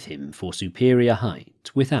strive with him for superior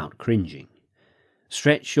height without cringing.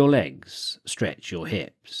 Stretch your legs, stretch your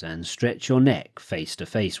hips, and stretch your neck face to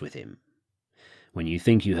face with him. When you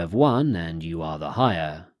think you have won and you are the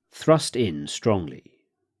higher, thrust in strongly.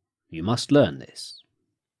 You must learn this.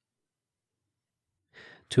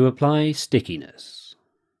 To apply stickiness.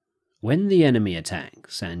 When the enemy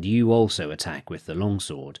attacks, and you also attack with the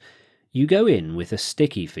longsword, you go in with a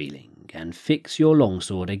sticky feeling and fix your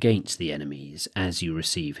longsword against the enemy's as you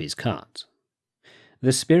receive his cut.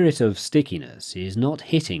 The spirit of stickiness is not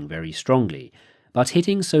hitting very strongly, but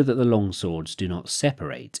hitting so that the longswords do not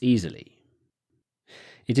separate easily.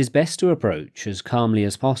 It is best to approach as calmly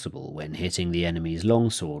as possible when hitting the enemy's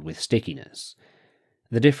longsword with stickiness.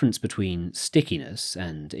 The difference between stickiness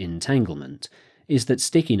and entanglement is that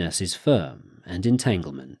stickiness is firm and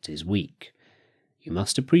entanglement is weak. You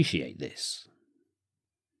must appreciate this.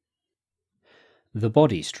 The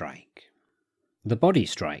body strike. The body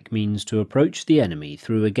strike means to approach the enemy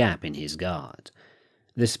through a gap in his guard.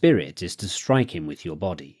 The spirit is to strike him with your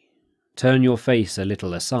body. Turn your face a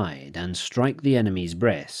little aside and strike the enemy's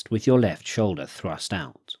breast with your left shoulder thrust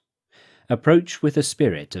out. Approach with a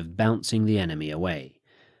spirit of bouncing the enemy away,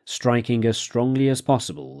 striking as strongly as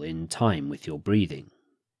possible in time with your breathing.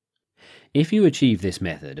 If you achieve this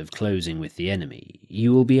method of closing with the enemy,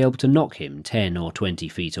 you will be able to knock him 10 or 20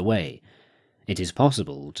 feet away. It is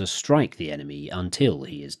possible to strike the enemy until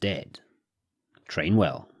he is dead. Train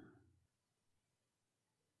well.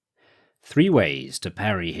 3 ways to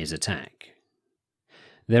parry his attack.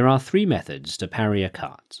 There are 3 methods to parry a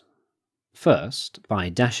cut. First, by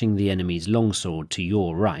dashing the enemy's longsword to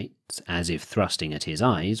your right, as if thrusting at his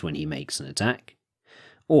eyes when he makes an attack,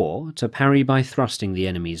 or to parry by thrusting the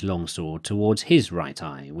enemy's longsword towards his right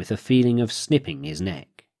eye with a feeling of snipping his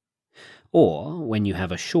neck. Or, when you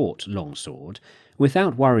have a short longsword,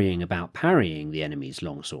 without worrying about parrying the enemy's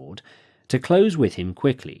longsword, to close with him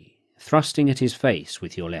quickly, thrusting at his face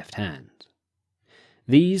with your left hand.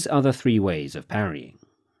 These are the 3 ways of parrying.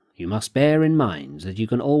 You must bear in mind that you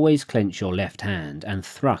can always clench your left hand and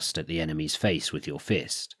thrust at the enemy's face with your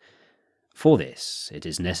fist. For this, it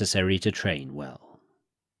is necessary to train well.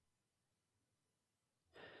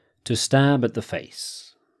 To stab at the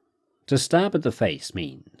face. To stab at the face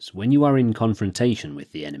means, when you are in confrontation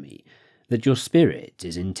with the enemy, that your spirit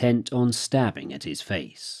is intent on stabbing at his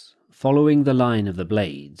face, following the line of the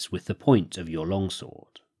blades with the point of your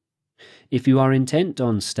longsword. If you are intent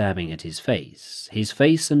on stabbing at his face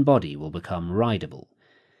and body will become rideable.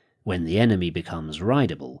 When the enemy becomes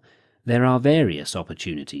rideable, there are various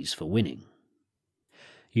opportunities for winning.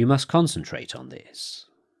 You must concentrate on this.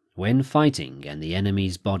 When fighting and the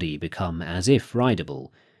enemy's body become as if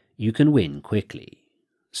rideable, you can win quickly,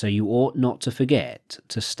 so you ought not to forget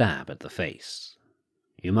to stab at the face.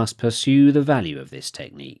 You must pursue the value of this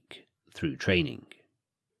technique through training.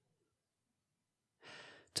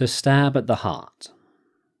 To stab at the heart.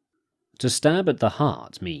 To stab at the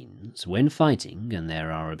heart means, when fighting and there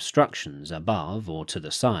are obstructions above or to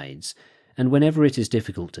the sides, and whenever it is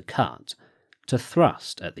difficult to cut, to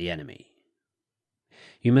thrust at the enemy.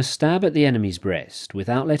 You must stab at the enemy's breast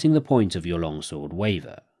without letting the point of your longsword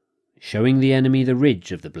waver, showing the enemy the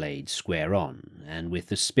ridge of the blade square on, and with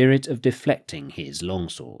the spirit of deflecting his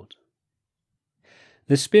longsword.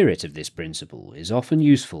 The spirit of this principle is often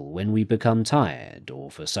useful when we become tired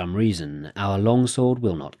or for some reason our longsword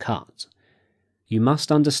will not cut. You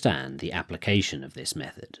must understand the application of this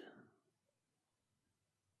method.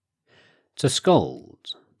 To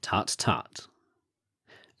scold, tut-tut.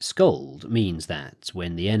 Scold means that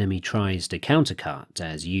when the enemy tries to countercut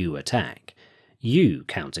as you attack, you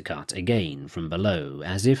countercut again from below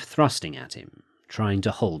as if thrusting at him, trying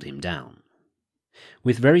to hold him down.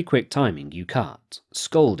 With very quick timing you cut,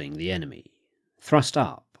 scolding the enemy. Thrust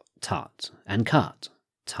up, tut, and cut,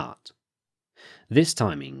 tut. This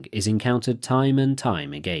timing is encountered time and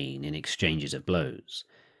time again in exchanges of blows.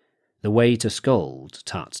 The way to scold,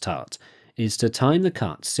 tut, tut, is to time the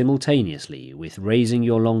cut simultaneously with raising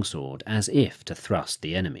your longsword as if to thrust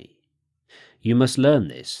the enemy. You must learn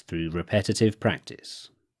this through repetitive practice.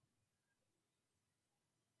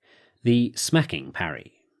 The smacking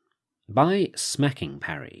parry. By smacking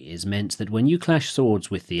parry is meant that when you clash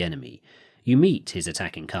swords with the enemy, you meet his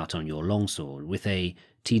attacking cut on your longsword with a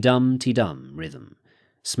ti-dum rhythm,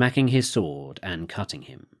 smacking his sword and cutting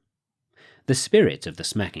him. The spirit of the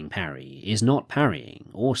smacking parry is not parrying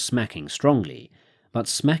or smacking strongly, but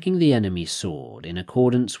smacking the enemy's sword in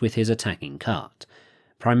accordance with his attacking cut,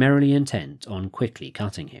 primarily intent on quickly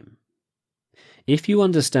cutting him. If you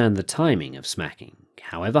understand the timing of smacking,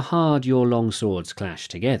 however hard your long swords clash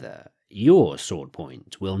together, your sword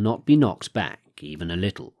point will not be knocked back even a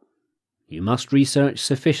little. You must research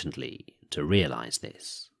sufficiently to realize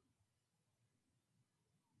this.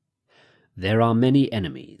 There are many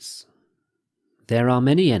enemies. There are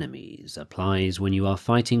many enemies applies when you are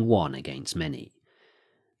fighting one against many.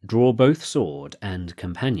 Draw both sword and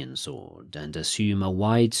companion sword and assume a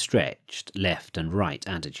wide-stretched left and right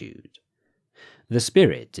attitude. The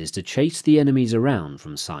spirit is to chase the enemies around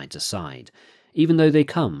from side to side, even though they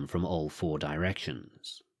come from all 4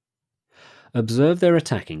 directions. Observe their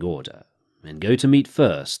attacking order, and go to meet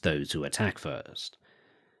first those who attack first.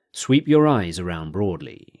 Sweep your eyes around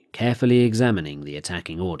broadly, carefully examining the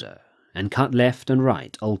attacking order, and cut left and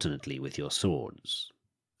right alternately with your swords.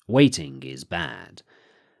 Waiting is bad.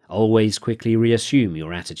 Always quickly reassume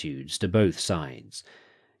your attitudes to both sides.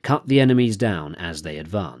 Cut the enemies down as they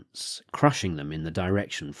advance, crushing them in the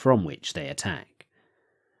direction from which they attack.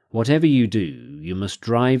 Whatever you do, you must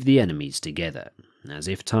drive the enemies together, as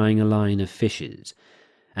if tying a line of fishes,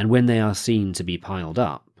 and when they are seen to be piled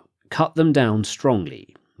up, cut them down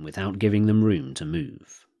strongly, without giving them room to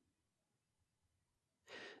move.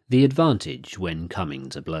 The advantage when coming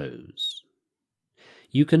to blows.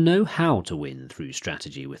 You can know how to win through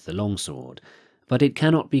strategy with the longsword, but it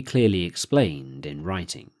cannot be clearly explained in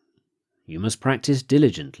writing. You must practice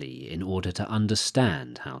diligently in order to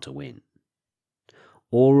understand how to win.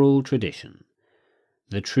 Oral tradition.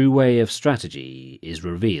 The true way of strategy is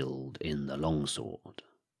revealed in the longsword.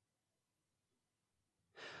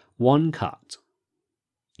 1 cut.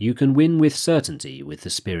 You can win with certainty with the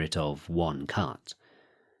spirit of 1 cut.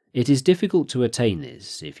 It is difficult to attain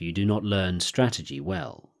this if you do not learn strategy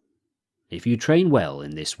well. If you train well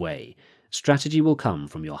in this way, strategy will come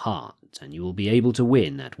from your heart and you will be able to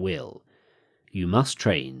win at will. You must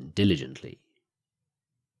train diligently.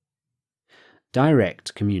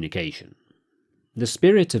 Direct communication. The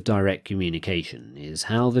spirit of direct communication is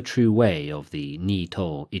how the true way of the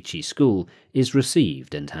Nito Ichi school is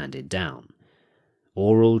received and handed down.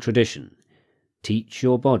 Oral tradition. Teach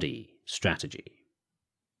your body strategy.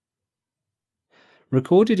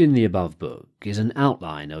 Recorded in the above book is an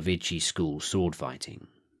outline of Ichi school sword fighting.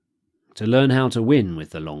 To learn how to win with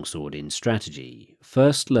the longsword in strategy,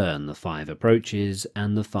 first learn the 5 approaches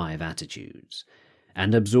and the 5 attitudes,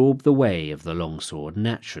 and absorb the way of the longsword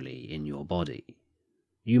naturally in your body.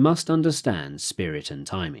 You must understand spirit and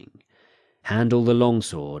timing, handle the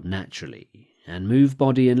longsword naturally, and move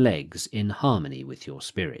body and legs in harmony with your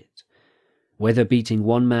spirit. Whether beating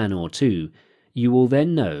 1 man or 2, you will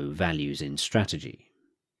then know values in strategy.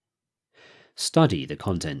 Study the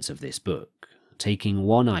contents of this book, taking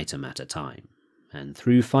 1 item at a time, and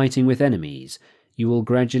through fighting with enemies, you will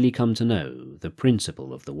gradually come to know the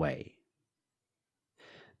principle of the way.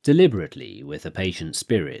 Deliberately, with a patient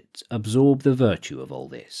spirit, absorb the virtue of all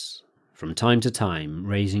this, from time to time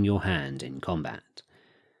raising your hand in combat.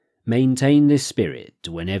 Maintain this spirit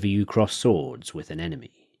whenever you cross swords with an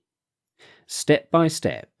enemy. Step by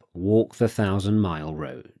step, walk the 1,000-mile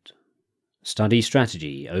road. Study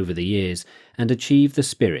strategy over the years and achieve the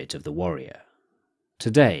spirit of the warrior.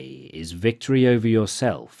 Today is victory over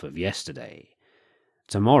yourself of yesterday.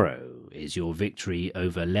 Tomorrow is your victory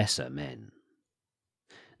over lesser men.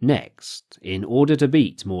 Next, in order to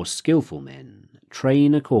beat more skillful men,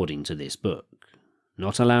 train according to this book,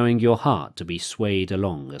 not allowing your heart to be swayed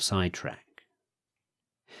along a sidetrack.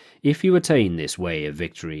 If you attain this way of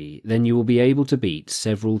victory, then you will be able to beat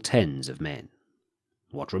several tens of men.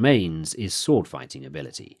 What remains is sword fighting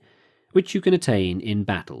ability, which you can attain in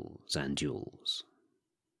battles and duels.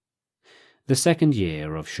 The 2nd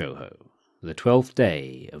year of Shouho, the 12th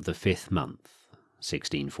day of the 5th month,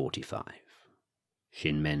 1645.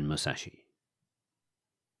 Shinmen Musashi.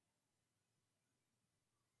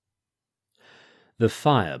 The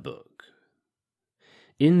Fire Book.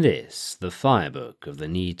 In this, the Fire Book of the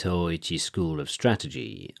Nito Ichi School of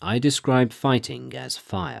Strategy, I describe fighting as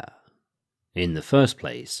fire. In the first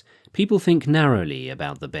place, people think narrowly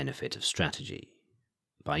about the benefit of strategy.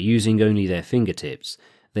 By using only their fingertips,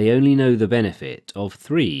 they only know the benefit of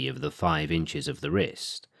 3 of the 5 inches of the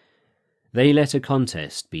wrist. They let a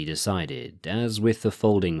contest be decided, as with the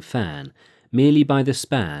folding fan, merely by the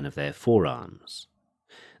span of their forearms.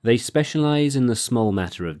 They specialize in the small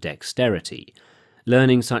matter of dexterity,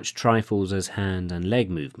 learning such trifles as hand and leg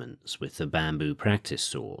movements with the bamboo practice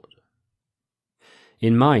sword.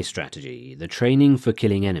 In my strategy, the training for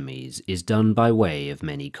killing enemies is done by way of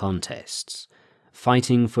many contests,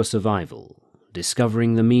 fighting for survival,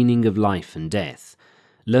 discovering the meaning of life and death,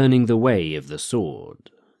 learning the way of the sword,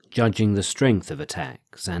 judging the strength of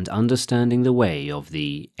attacks, and understanding the way of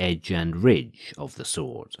the edge and ridge of the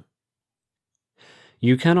sword.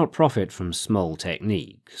 You cannot profit from small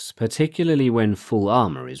techniques, particularly when full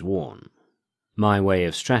armor is worn. My way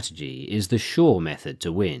of strategy is the sure method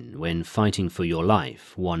to win when fighting for your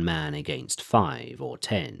life 1 man against 5 or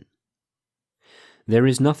 10. There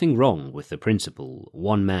is nothing wrong with the principle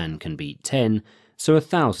 1 man can beat 10, so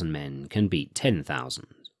 1,000 men can beat 10,000.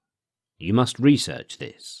 You must research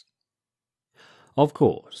this. Of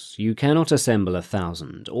course, you cannot assemble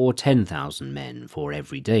 1,000 or 10,000 men for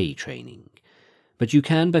everyday training, but you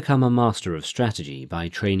can become a master of strategy by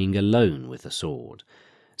training alone with a sword,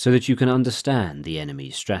 so that you can understand the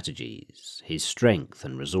enemy's strategies, his strength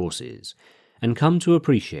and resources, and come to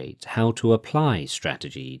appreciate how to apply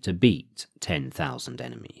strategy to beat 10,000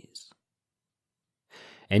 enemies.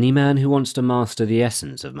 Any man who wants to master the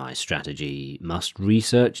essence of my strategy must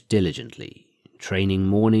research diligently, training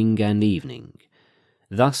morning and evening.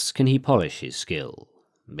 Thus can he polish his skill,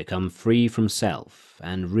 become free from self,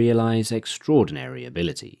 and realize extraordinary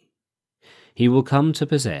ability. He will come to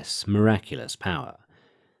possess miraculous power.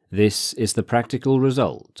 This is the practical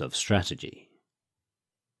result of strategy.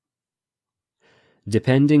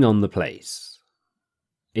 Depending on the place.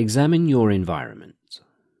 Examine your environment.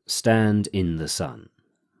 Stand in the sun.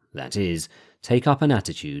 That is, take up an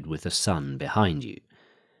attitude with the sun behind you.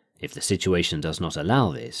 If the situation does not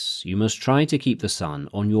allow this, you must try to keep the sun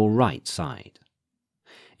on your right side.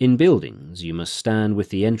 In buildings, you must stand with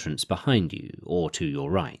the entrance behind you or to your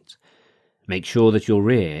right. Make sure that your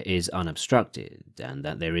rear is unobstructed and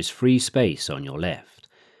that there is free space on your left,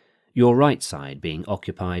 your right side being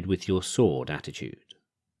occupied with your sword attitude.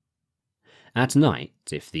 At night,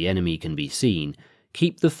 if the enemy can be seen,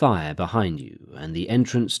 keep the fire behind you and the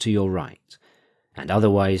entrance to your right, and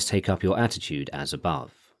otherwise take up your attitude as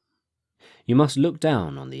above. You must look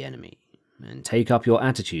down on the enemy, and take up your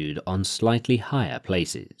attitude on slightly higher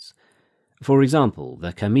places. For example,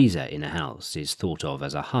 the camisa in a house is thought of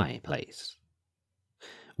as a high place.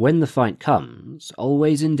 When the fight comes,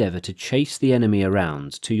 always endeavour to chase the enemy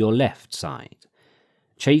around to your left side.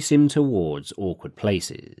 Chase him towards awkward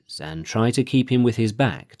places, and try to keep him with his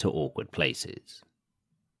back to awkward places.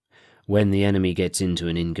 When the enemy gets into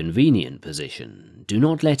an inconvenient position, do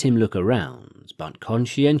not let him look around, but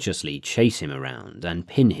conscientiously chase him around and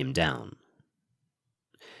pin him down.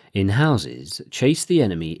 In houses, chase the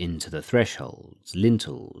enemy into the thresholds,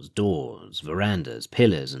 lintels, doors, verandas,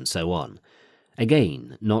 pillars, and so on,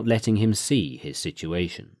 again not letting him see his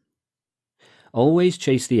situation. Always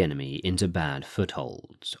chase the enemy into bad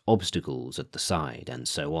footholds, obstacles at the side, and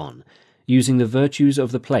so on, using the virtues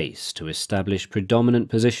of the place to establish predominant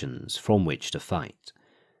positions from which to fight.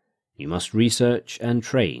 You must research and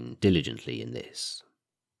train diligently in this.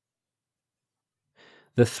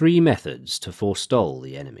 The 3 methods to forestall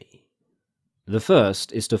the enemy. The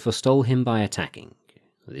first is to forestall him by attacking.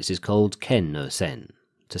 This is called ken no sen,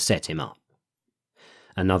 to set him up.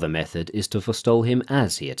 Another method is to forestall him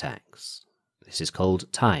as he attacks. This is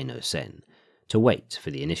called tai no sen, to wait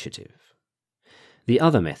for the initiative. The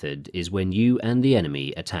other method is when you and the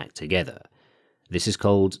enemy attack together. This is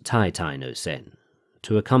called tai no sen,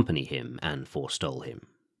 to accompany him and forestall him.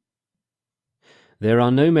 There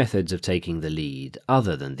are no methods of taking the lead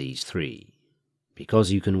other than these 3.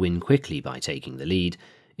 Because you can win quickly by taking the lead,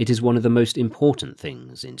 it is one of the most important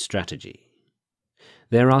things in strategy.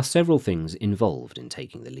 There are several things involved in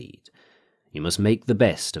taking the lead. You must make the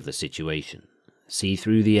best of the situation, see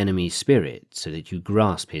through the enemy's spirit so that you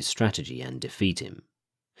grasp his strategy and defeat him.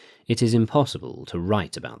 It is impossible to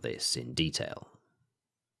write about this in detail.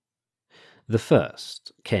 The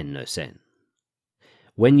first, ken no sen.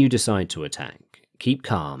 When you decide to attack, keep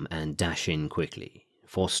calm and dash in quickly,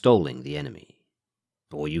 forestalling the enemy.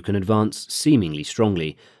 Or you can advance seemingly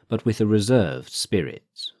strongly, but with a reserved spirit,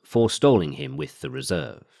 forestalling him with the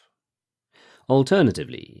reserve.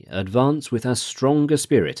 Alternatively, advance with as strong a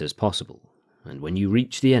spirit as possible, and when you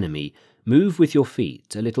reach the enemy, move with your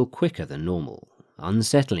feet a little quicker than normal,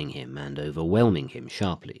 unsettling him and overwhelming him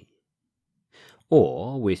sharply.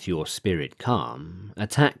 Or, with your spirit calm,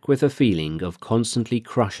 attack with a feeling of constantly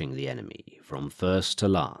crushing the enemy from first to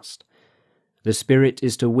last. The spirit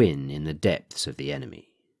is to win in the depths of the enemy.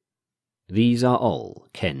 These are all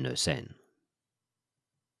ken no sen.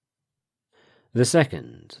 The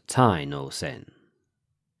second, tai no sen.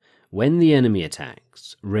 When the enemy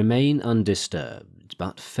attacks, remain undisturbed,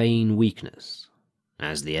 but feign weakness.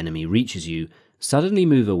 As the enemy reaches you, suddenly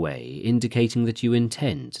move away, indicating that you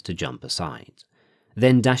intend to jump aside.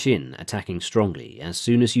 Then dash in, attacking strongly, as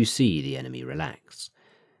soon as you see the enemy relax.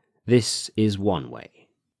 This is one way.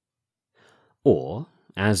 Or,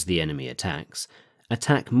 as the enemy attacks,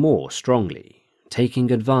 attack more strongly, taking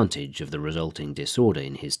advantage of the resulting disorder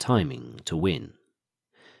in his timing to win.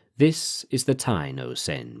 This is the tai no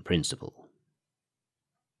sen principle.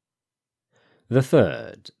 The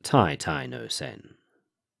third, tai no sen.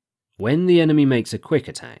 When the enemy makes a quick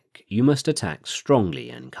attack, you must attack strongly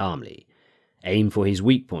and calmly. Aim for his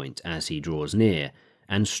weak point as he draws near,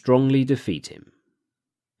 and strongly defeat him.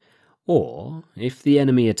 Or, if the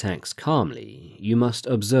enemy attacks calmly, you must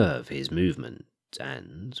observe his movement,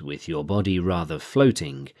 and, with your body rather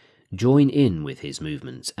floating, join in with his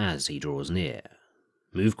movements as he draws near.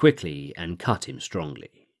 Move quickly and cut him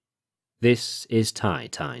strongly. This is tai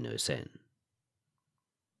no sen.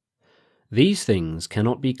 These things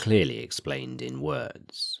cannot be clearly explained in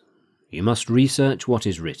words. You must research what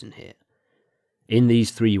is written here. In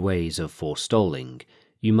these 3 ways of forestalling,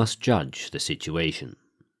 you must judge the situation.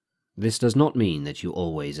 This does not mean that you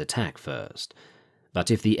always attack first,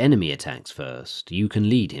 but if the enemy attacks first, you can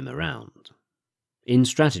lead him around. In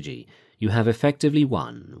strategy, you have effectively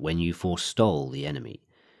won when you forestall the enemy,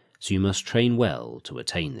 so you must train well to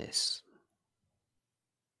attain this.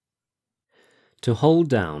 To hold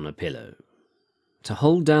down a pillow. To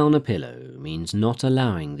hold down a pillow means not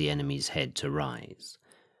allowing the enemy's head to rise.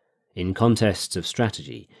 In contests of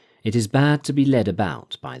strategy, it is bad to be led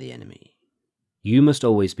about by the enemy. You must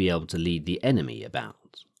always be able to lead the enemy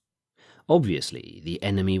about. Obviously, the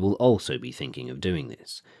enemy will also be thinking of doing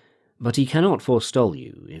this, But he cannot forestall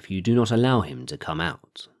you if you do not allow him to come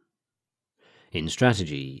out. In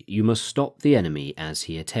strategy, you must stop the enemy as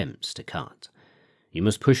he attempts to cut. You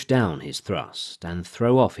must push down his thrust and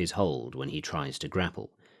throw off his hold when he tries to grapple.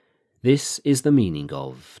 This is the meaning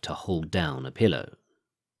of to hold down a pillow.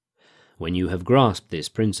 When you have grasped this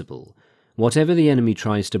principle, whatever the enemy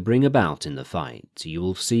tries to bring about in the fight, you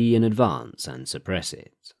will see in advance and suppress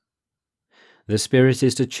it. The spirit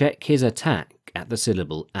is to check his attack at the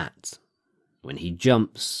syllable at. When he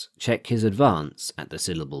jumps, check his advance at the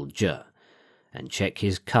syllable j, and check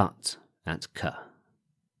his cut at k.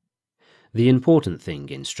 The important thing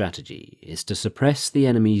in strategy is to suppress the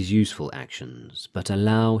enemy's useful actions, but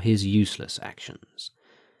allow his useless actions.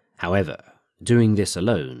 However, doing this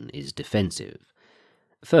alone is defensive.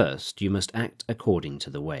 First, you must act according to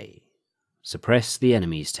the way. Suppress the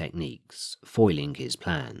enemy's techniques, foiling his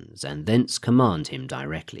plans, and thence command him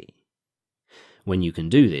directly. When you can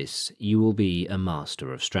do this, you will be a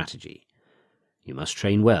master of strategy. You must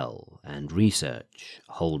train well and research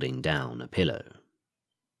holding down a pillow.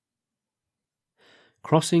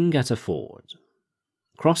 Crossing at a ford.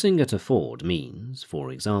 Crossing at a ford means,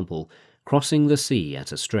 for example, crossing the sea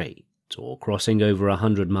at a strait, or crossing over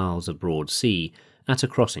 100 miles of broad sea at a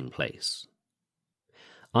crossing place.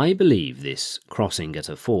 I believe this crossing at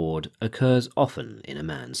a ford occurs often in a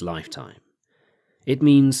man's lifetime. It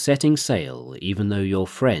means setting sail even though your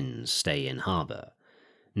friends stay in harbour,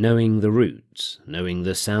 knowing the route, knowing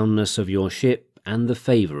the soundness of your ship and the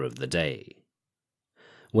favour of the day.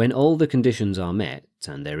 When all the conditions are met,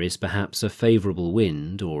 and there is perhaps a favourable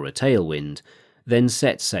wind or a tailwind, then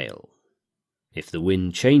set sail. If the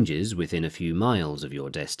wind changes within a few miles of your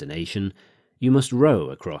destination, you must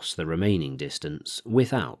row across the remaining distance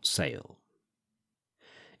without sail.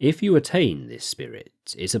 If you attain this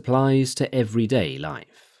spirit, it applies to everyday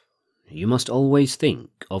life. You must always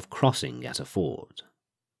think of crossing at a ford.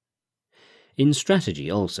 In strategy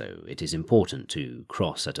also, it is important to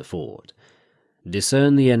cross at a ford.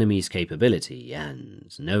 Discern the enemy's capability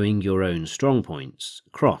and, knowing your own strong points,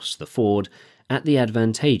 cross the ford at the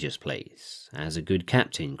advantageous place, as a good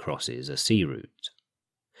captain crosses a sea route.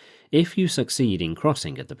 If you succeed in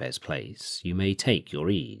crossing at the best place, you may take your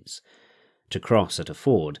ease. To cross at a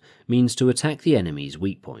ford means to attack the enemy's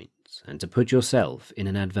weak points and to put yourself in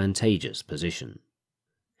an advantageous position.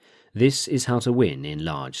 This is how to win in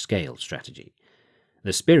large-scale strategy.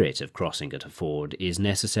 The spirit of crossing at a ford is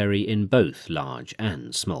necessary in both large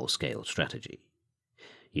and small-scale strategy.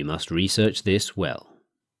 You must research this well.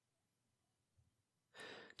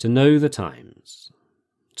 To know the times.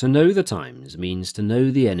 To know the times means to know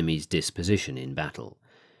the enemy's disposition in battle.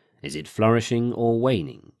 Is it flourishing or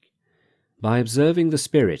waning? By observing the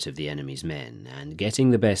spirit of the enemy's men and getting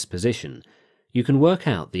the best position, you can work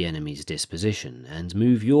out the enemy's disposition and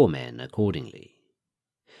move your men accordingly.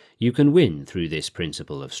 You can win through this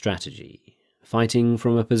principle of strategy, fighting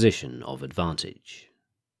from a position of advantage.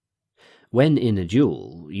 When in a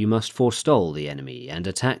duel, you must forestall the enemy and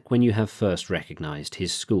attack when you have first recognized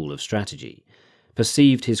his school of strategy,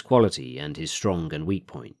 perceived his quality and his strong and weak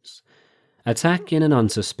points. Attack in an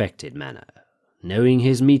unsuspected manner, knowing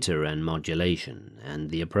his meter and modulation and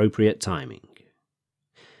the appropriate timing.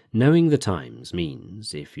 Knowing the times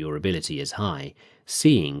means, if your ability is high,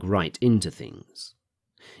 seeing right into things.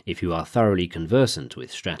 If you are thoroughly conversant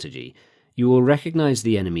with strategy, you will recognize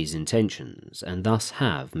the enemy's intentions and thus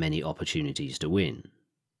have many opportunities to win.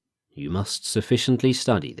 You must sufficiently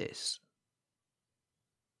study this.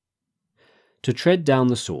 To tread down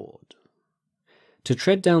the sword. To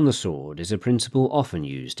tread down the sword is a principle often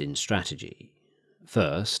used in strategy.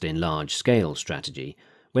 First, in large-scale strategy,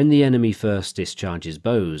 when the enemy first discharges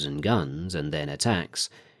bows and guns and then attacks,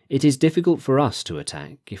 it is difficult for us to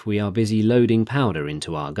attack if we are busy loading powder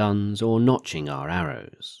into our guns or notching our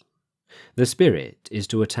arrows. The spirit is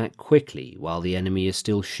to attack quickly while the enemy is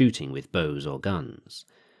still shooting with bows or guns.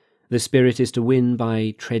 The spirit is to win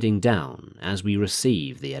by treading down as we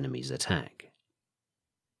receive the enemy's attack.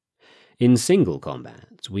 In single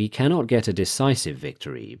combat, we cannot get a decisive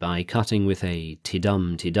victory by cutting with a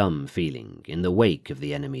tidum feeling in the wake of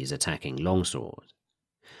the enemy's attacking longsword.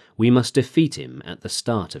 We must defeat him at the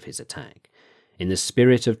start of his attack, in the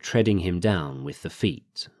spirit of treading him down with the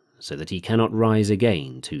feet, so that he cannot rise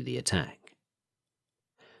again to the attack.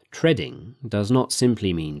 Treading does not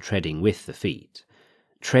simply mean treading with the feet.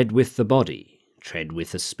 Tread with the body, tread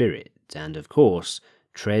with the spirit, and of course,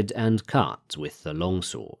 tread and cut with the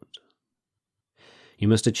longsword. You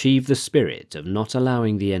must achieve the spirit of not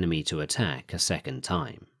allowing the enemy to attack a second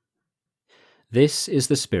time. This is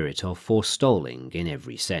the spirit of forestalling in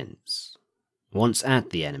every sense. Once at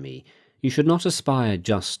the enemy, You should not aspire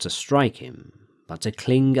just to strike him, but to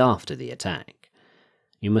cling after the attack.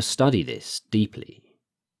 You must study this deeply.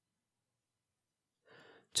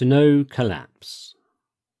 To know collapse.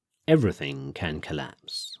 Everything can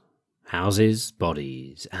collapse. Houses,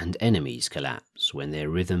 bodies, and enemies collapse when their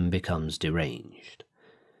rhythm becomes deranged.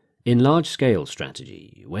 In large-scale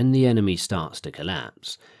strategy, when the enemy starts to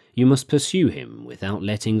collapse, you must pursue him without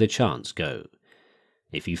letting the chance go.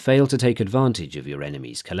 If you fail to take advantage of your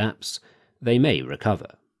enemy's collapse, they may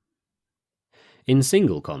recover. In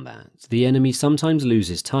single combat, the enemy sometimes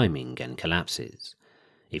loses timing and collapses.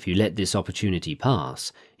 If you let this opportunity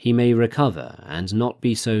pass, he may recover and not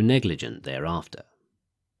be so negligent thereafter.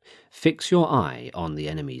 Fix your eye on the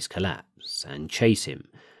enemy's collapse and chase him,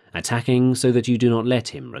 attacking so that you do not let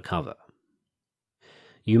him recover.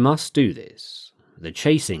 You must do this. The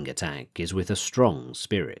chasing attack is with a strong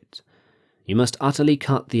spirit. You must utterly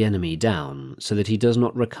cut the enemy down so that he does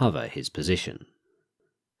not recover his position.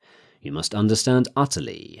 You must understand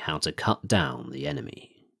utterly how to cut down the enemy.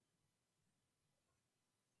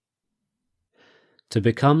 To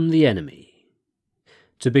become the enemy.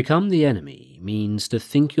 To become the enemy means to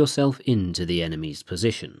think yourself into the enemy's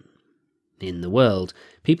position. In the world,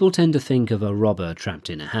 people tend to think of a robber trapped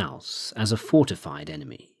in a house as a fortified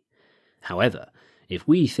enemy. However, if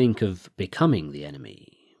we think of becoming the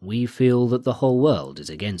enemy, we feel that the whole world is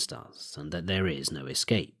against us and that there is no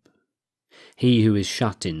escape. He who is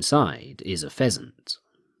shut inside is a pheasant.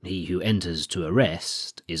 He who enters to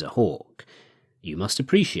arrest is a hawk. You must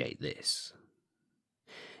appreciate this.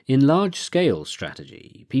 In large-scale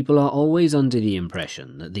strategy, people are always under the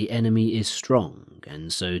impression that the enemy is strong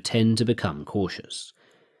and so tend to become cautious.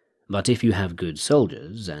 But if you have good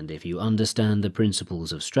soldiers, and if you understand the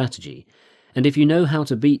principles of strategy, and if you know how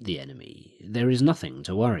to beat the enemy, there is nothing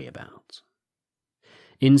to worry about.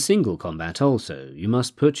 In single combat also, you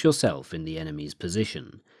must put yourself in the enemy's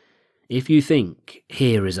position. If you think,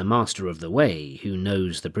 here is a master of the way who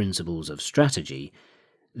knows the principles of strategy,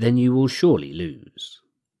 then you will surely lose.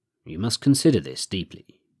 You must consider this deeply.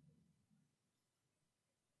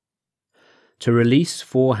 To release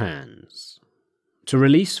four hands. To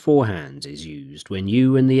release four hands is used when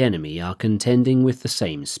you and the enemy are contending with the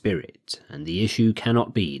same spirit, and the issue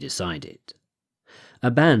cannot be decided.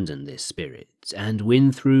 Abandon this spirit and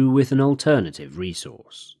win through with an alternative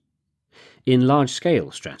resource. In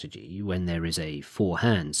large-scale strategy, when there is a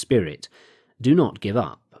four-hand spirit, do not give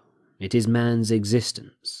up. It is man's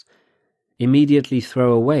existence. Immediately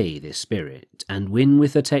throw away this spirit and win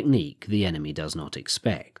with a technique the enemy does not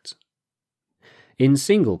expect. In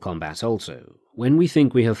single combat also, when we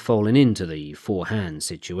think we have fallen into the four-hand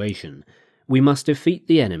situation, we must defeat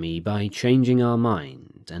the enemy by changing our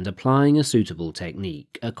mind and applying a suitable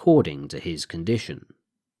technique according to his condition.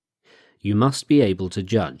 You must be able to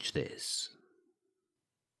judge this.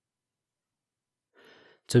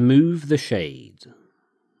 To move the shade.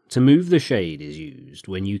 To move the shade is used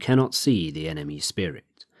when you cannot see the enemy's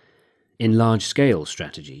spirit. In large-scale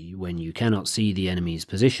strategy, when you cannot see the enemy's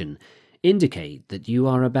position, indicate that you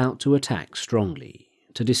are about to attack strongly,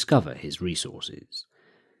 to discover his resources.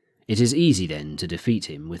 It is easy then to defeat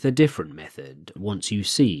him with a different method once you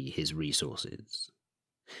see his resources.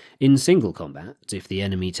 In single combat, if the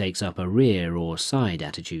enemy takes up a rear or side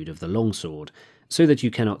attitude of the longsword so that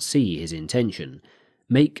you cannot see his intention,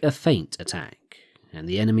 make a feint attack, and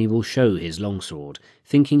the enemy will show his longsword,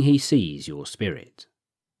 thinking he sees your spirit.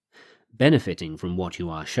 Benefiting from what you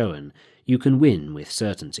are shown, you can win with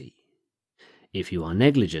certainty. If you are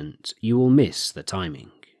negligent, you will miss the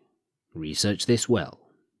timing. Research this well.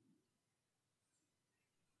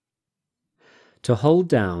 To hold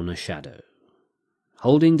down a shadow.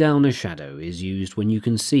 Holding down a shadow is used when you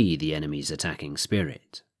can see the enemy's attacking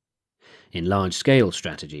spirit. In large-scale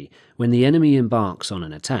strategy, when the enemy embarks on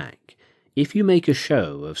an attack, if you make a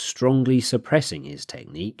show of strongly suppressing his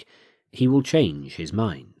technique, he will change his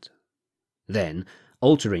mind. Then,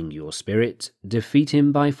 altering your spirit, defeat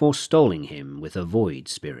him by forestalling him with a void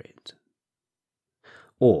spirit.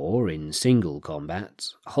 Or, in single combat,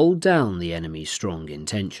 hold down the enemy's strong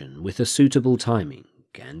intention with a suitable timing,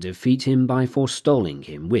 and defeat him by forestalling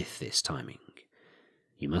him with this timing.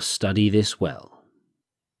 You must study this well.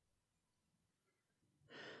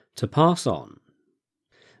 To pass on.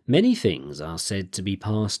 Many things are said to be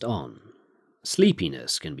passed on.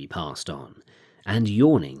 Sleepiness can be passed on, and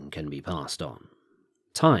yawning can be passed on.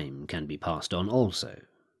 Time can be passed on also.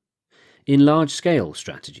 In large-scale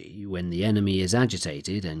strategy, when the enemy is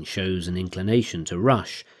agitated and shows an inclination to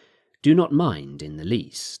rush, do not mind in the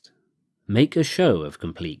least. Make a show of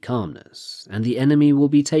complete calmness, and the enemy will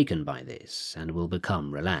be taken by this and will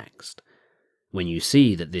become relaxed. When you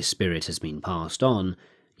see that this spirit has been passed on,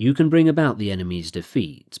 you can bring about the enemy's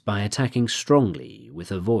defeat by attacking strongly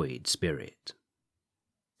with a void spirit.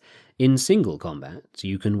 In single combat,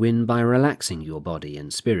 you can win by relaxing your body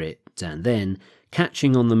and spirit, and then,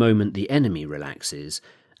 catching on the moment the enemy relaxes,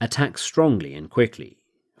 attack strongly and quickly,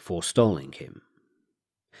 forestalling him.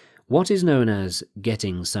 What is known as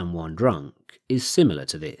getting someone drunk is similar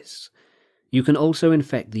to this. You can also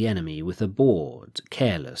infect the enemy with a bored,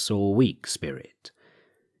 careless, or weak spirit.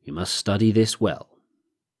 You must study this well.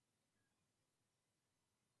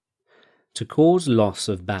 To cause loss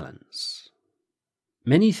of balance.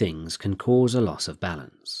 Many things can cause a loss of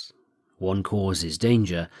balance. One cause is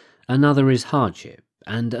danger, another is hardship,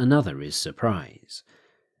 and another is surprise.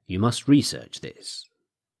 You must research this.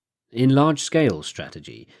 In large-scale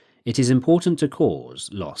strategy, it is important to cause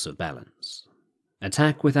loss of balance.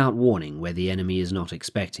 Attack without warning where the enemy is not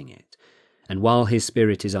expecting it, and while his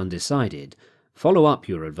spirit is undecided, follow up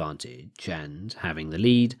your advantage and, having the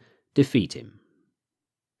lead, defeat him.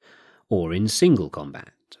 Or in single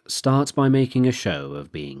combat, start by making a show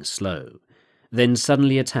of being slow, then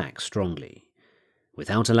suddenly attack strongly.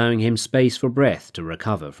 Without allowing him space for breath to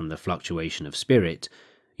recover from the fluctuation of spirit,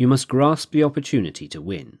 you must grasp the opportunity to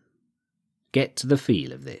win. Get to the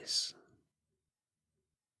feel of this.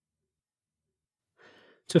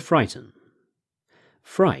 To frighten.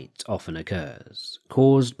 Fright often occurs,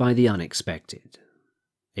 caused by the unexpected.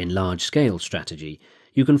 In large-scale strategy,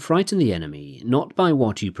 you can frighten the enemy not by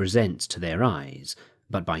what you present to their eyes,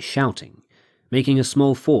 but by shouting, making a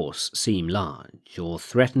small force seem large, or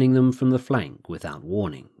threatening them from the flank without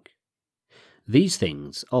warning. These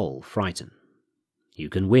things all frighten. You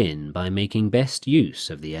can win by making best use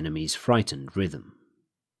of the enemy's frightened rhythm.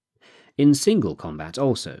 In single combat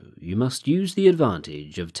also, you must use the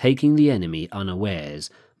advantage of taking the enemy unawares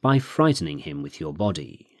by frightening him with your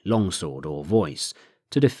body, longsword or voice,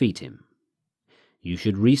 to defeat him. You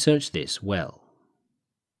should research this well.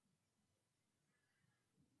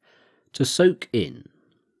 To soak in.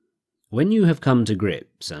 When you have come to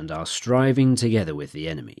grips and are striving together with the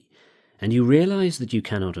enemy, and you realize that you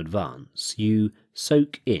cannot advance, you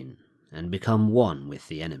soak in and become one with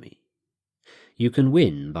the enemy. You can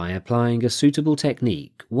win by applying a suitable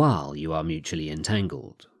technique while you are mutually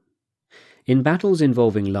entangled. In battles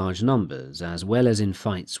involving large numbers, as well as in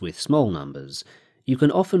fights with small numbers, you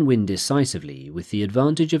can often win decisively with the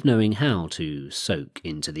advantage of knowing how to soak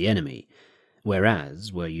into the enemy,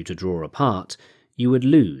 whereas, were you to draw apart, you would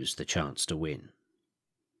lose the chance to win.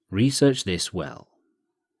 Research this well.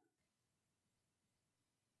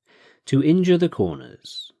 To injure the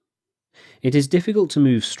corners. It is difficult to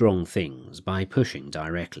move strong things by pushing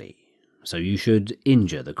directly, so you should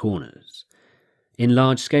injure the corners. In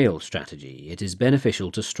large-scale strategy, it is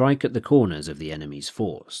beneficial to strike at the corners of the enemy's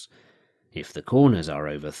force. If the corners are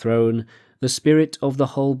overthrown, the spirit of the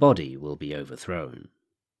whole body will be overthrown.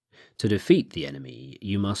 To defeat the enemy,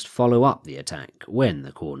 you must follow up the attack when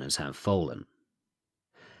the corners have fallen.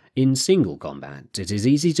 In single combat, it is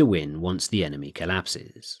easy to win once the enemy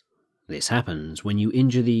collapses. This happens when you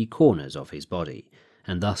injure the corners of his body,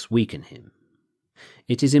 and thus weaken him.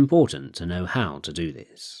 It is important to know how to do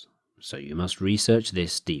this, so you must research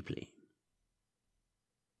this deeply.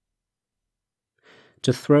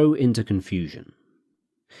 To throw into confusion.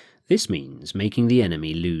 This means making the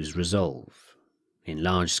enemy lose resolve. In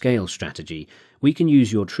large-scale strategy, we can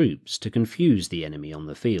use your troops to confuse the enemy on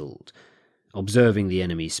the field. Observing the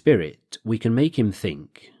enemy's spirit, we can make him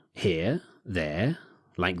think, here, there,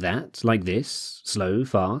 like that, like this, slow,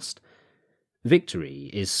 fast. Victory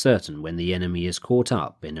is certain when the enemy is caught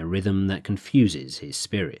up in a rhythm that confuses his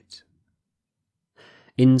spirit.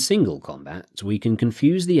 In single combat, we can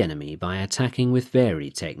confuse the enemy by attacking with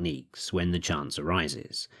varied techniques when the chance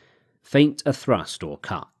arises. Feint a thrust or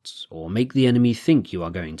cut, or make the enemy think you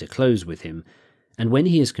are going to close with him, and when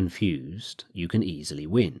he is confused, you can easily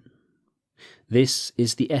win. This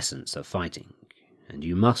is the essence of fighting, and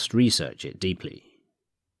you must research it deeply.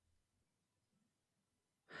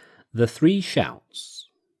 The three shouts.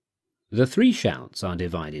 The three shouts are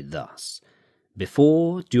divided thus: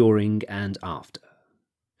 before, during, and after.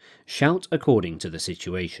 Shout according to the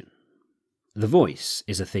situation. The voice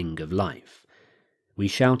is a thing of life. We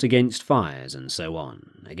shout against fires and so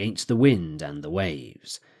on, against the wind and the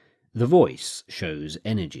waves. The voice shows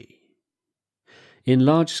energy. In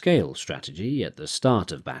large-scale strategy, at the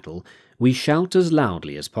start of battle, we shout as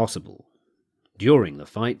loudly as possible. During the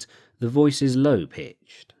fight, the voice is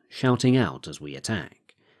low-pitched, shouting out as we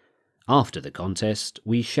attack. After the contest,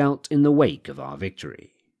 we shout in the wake of our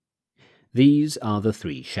victory. These are the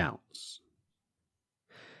three shouts.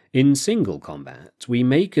 In single combat, we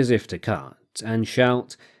make as if to cut, out and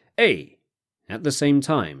shout, "Hey!" at the same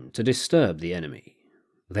time to disturb the enemy.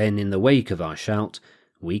 Then, in the wake of our shout,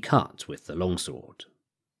 we cut with the longsword.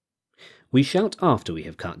 We shout after we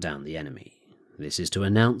have cut down the enemy. This is to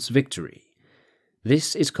announce victory.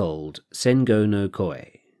 This is called sengo no koe,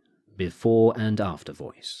 before and after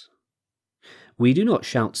voice. We do not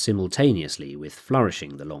shout simultaneously with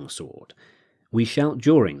flourishing the longsword. We shout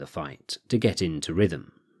during the fight to get into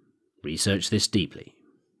rhythm. Research this deeply.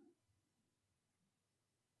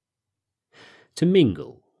 To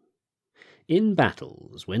mingle. In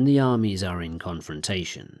battles, when the armies are in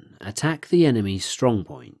confrontation, attack the enemy's strong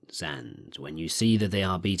points and, when you see that they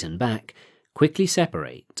are beaten back, quickly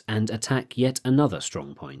separate and attack yet another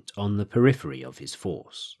strong point on the periphery of his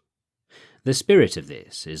force. The spirit of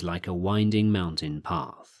this is like a winding mountain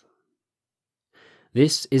path.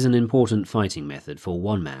 This is an important fighting method for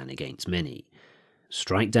one man against many.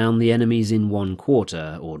 Strike down the enemies in one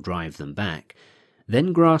quarter or drive them back,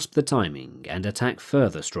 then grasp the timing and attack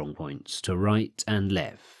further strong points to right and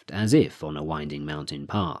left, as if on a winding mountain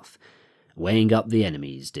path, weighing up the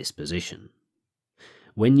enemy's disposition.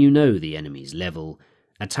 When you know the enemy's level,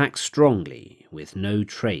 attack strongly with no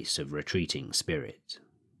trace of retreating spirit.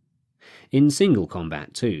 In single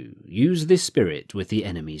combat too, use this spirit with the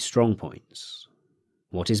enemy's strong points.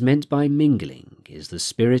 What is meant by mingling is the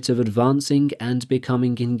spirit of advancing and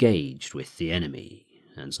becoming engaged with the enemy,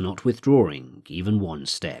 and not withdrawing even one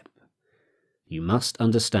step. You must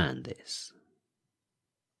understand this.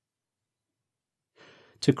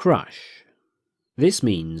 To crush. This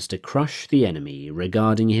means to crush the enemy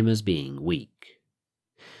regarding him as being weak.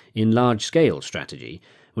 In large-scale strategy,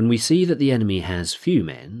 when we see that the enemy has few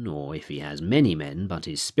men, or if he has many men but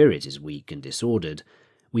his spirit is weak and disordered,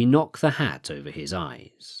 we knock the hat over his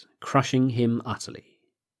eyes, crushing him utterly.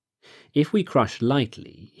 If we crush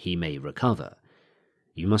lightly, he may recover.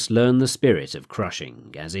 You must learn the spirit of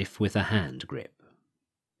crushing, as if with a hand grip.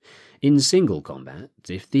 In single combat,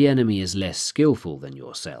 if the enemy is less skillful than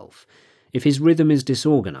yourself, if his rhythm is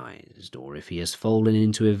disorganized, or if he has fallen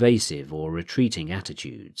into evasive or retreating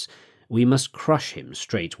attitudes, we must crush him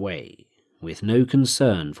straightway, with no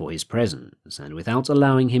concern for his presence and without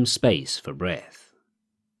allowing him space for breath.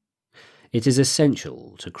 It is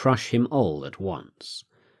essential to crush him all at once.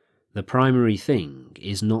 The primary thing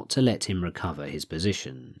is not to let him recover his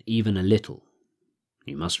position, even a little.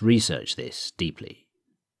 You must research this deeply.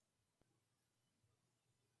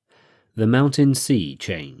 The Mountain Sea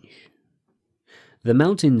Change. The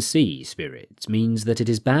Mountain Sea spirit means that it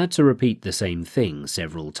is bad to repeat the same thing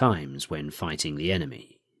several times when fighting the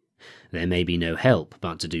enemy. There may be no help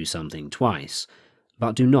but to do something twice,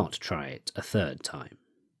 but do not try it a third time.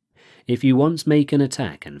 If you once make an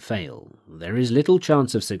attack and fail, there is little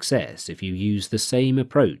chance of success if you use the same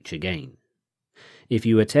approach again. If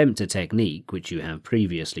you attempt a technique which you have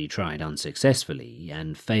previously tried unsuccessfully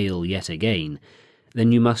and fail yet again,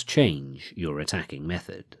 then you must change your attacking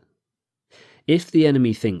method. If the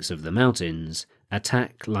enemy thinks of the mountains,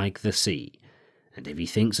 attack like the sea, and if he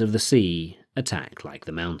thinks of the sea, attack like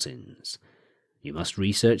the mountains. You must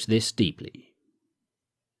research this deeply.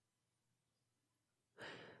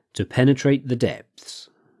 To penetrate the depths.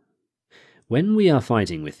 When we are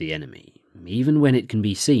fighting with the enemy, even when it can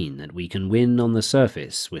be seen that we can win on the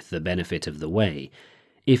surface with the benefit of the way,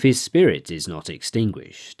 if his spirit is not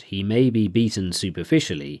extinguished, he may be beaten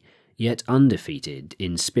superficially, yet undefeated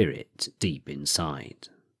in spirit deep inside.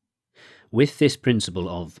 With this principle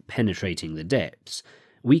of penetrating the depths,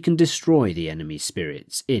 we can destroy the enemy's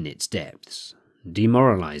spirits in its depths,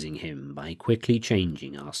 demoralizing him by quickly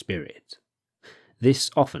changing our spirit.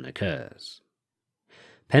 This often occurs.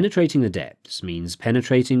 Penetrating the depths means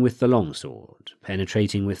penetrating with the longsword,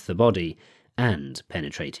 penetrating with the body, and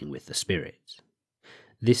penetrating with the spirit.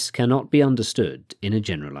 This cannot be understood in a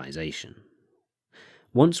generalization.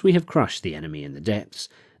 Once we have crushed the enemy in the depths,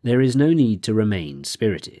 there is no need to remain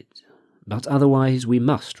spirited, but otherwise we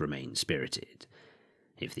must remain spirited.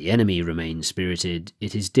 If the enemy remains spirited,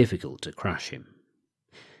 it is difficult to crush him.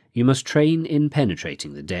 You must train in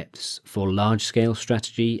penetrating the depths for large-scale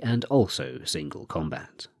strategy and also single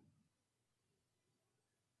combat.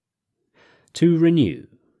 To renew.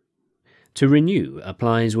 To renew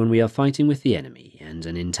applies when we are fighting with the enemy and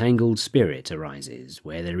an entangled spirit arises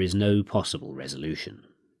where there is no possible resolution.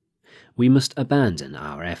 We must abandon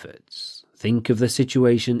our efforts, think of the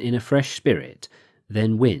situation in a fresh spirit,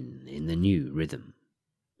 then win in the new rhythm.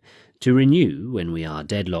 To renew when we are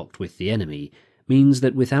deadlocked with the enemy means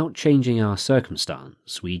that without changing our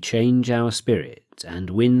circumstance, we change our spirit and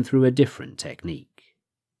win through a different technique.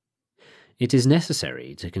 It is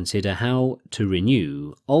necessary to consider how to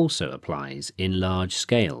renew also applies in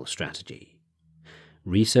large-scale strategy.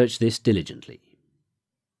 Research this diligently.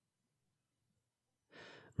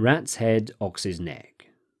 Rat's head, ox's neck.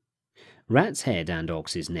 Rat's head and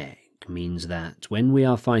ox's neck means that when we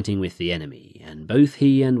are fighting with the enemy, and both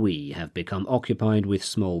he and we have become occupied with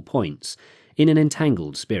small points in an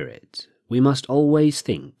entangled spirit, we must always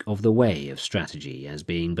think of the way of strategy as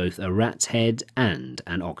being both a rat's head and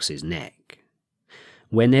an ox's neck.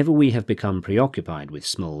 Whenever we have become preoccupied with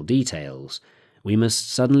small details, we must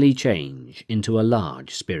suddenly change into a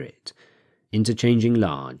large spirit, interchanging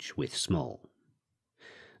large with small.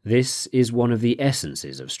 This is one of the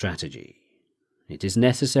essences of strategy. It is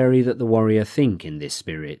necessary that the warrior think in this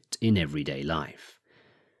spirit in everyday life.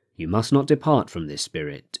 You must not depart from this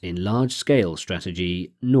spirit in large-scale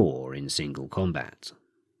strategy nor in single combat.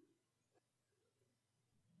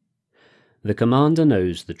 The commander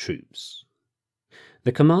knows the troops.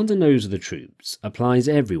 The commander knows the troops applies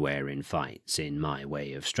everywhere in fights in my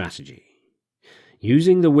way of strategy.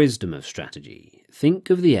 Using the wisdom of strategy, think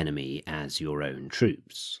of the enemy as your own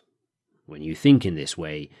troops. When you think in this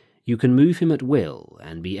way, you can move him at will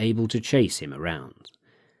and be able to chase him around.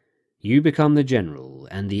 You become the general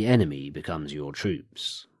and the enemy becomes your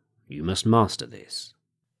troops. You must master this.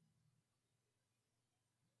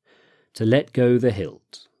 To let go the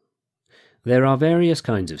hilt. There are various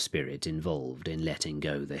kinds of spirit involved in letting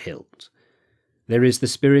go the hilt. There is the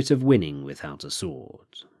spirit of winning without a sword.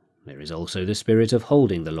 There is also the spirit of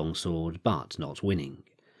holding the long sword but not winning.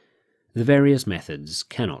 The various methods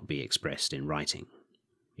cannot be expressed in writing.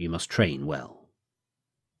 You must train well.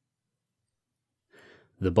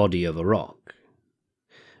 The body of a rock.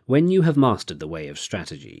 When you have mastered the way of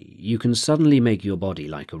strategy, you can suddenly make your body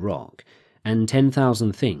like a rock, and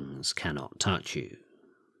 10,000 things cannot touch you.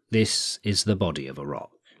 This is the body of a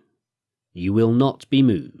rock. You will not be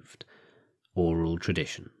moved. Oral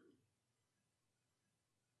tradition.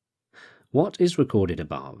 What is recorded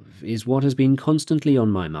above is what has been constantly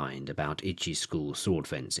on my mind about Ichi school sword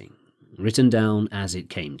fencing, written down as it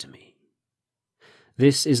came to me.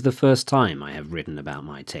 This is the first time I have written about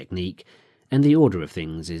my technique, and the order of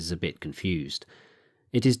things is a bit confused.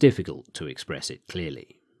 It is difficult to express it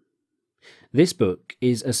clearly. This book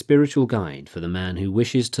is a spiritual guide for the man who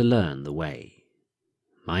wishes to learn the way.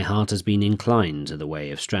 My heart has been inclined to the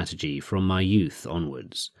way of strategy from my youth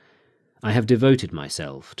onwards. I have devoted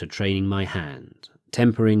myself to training my hand,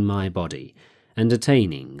 tempering my body, and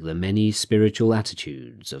attaining the many spiritual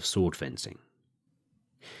attitudes of sword fencing.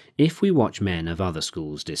 If we watch men of other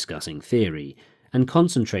schools discussing theory and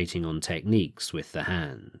concentrating on techniques with the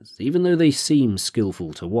hands, even though they seem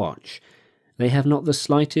skillful to watch, they have not the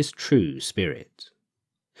slightest true spirit.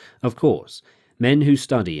 Of course, men who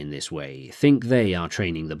study in this way think they are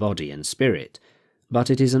training the body and spirit,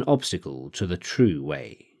 but it is an obstacle to the true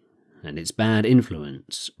way, and its bad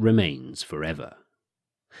influence remains forever.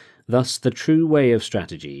 Thus the true way of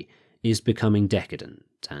strategy is becoming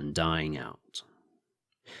decadent and dying out.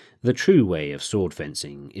 The true way of sword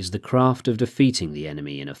fencing is the craft of defeating the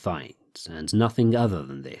enemy in a fight, and nothing other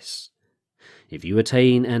than this. If you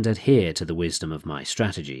attain and adhere to the wisdom of my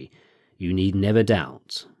strategy, you need never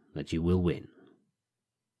doubt that you will win.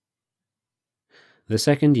 The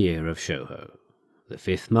 2nd year of Shouho, the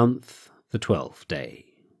 5th month, the 12th day,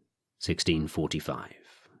 1645,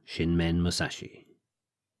 Shinmen Musashi.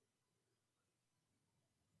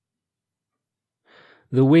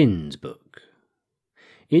 The Wind Book.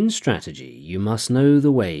 In strategy, you must know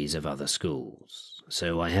the ways of other schools,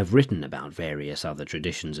 so I have written about various other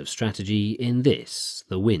traditions of strategy in this,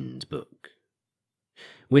 the Wind Book.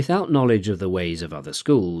 Without knowledge of the ways of other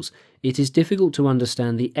schools, it is difficult to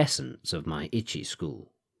understand the essence of my Ichi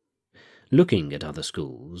school. Looking at other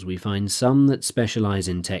schools, we find some that specialize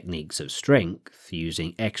in techniques of strength,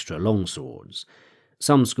 using extra long swords.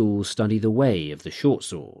 Some schools study the way of the short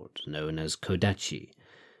sword, known as kodachi.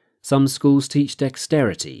 Some schools teach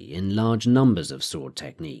dexterity in large numbers of sword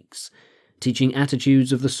techniques, teaching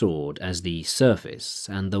attitudes of the sword as the surface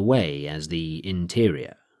and the way as the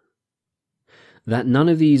interior. That none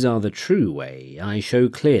of these are the true way I show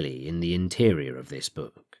clearly in the interior of this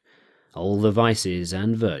book, all the vices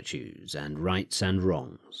and virtues and rights and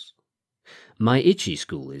wrongs. My Ichi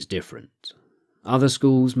school is different. Other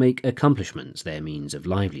schools make accomplishments their means of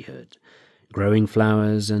livelihood, growing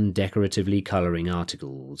flowers and decoratively colouring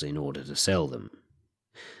articles in order to sell them.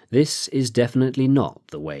 This is definitely not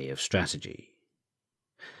the way of strategy.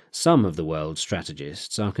 Some of the world's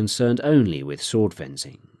strategists are concerned only with sword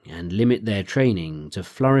fencing and limit their training to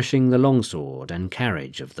flourishing the longsword and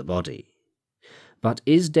carriage of the body. But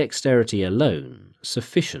is dexterity alone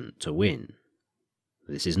sufficient to win?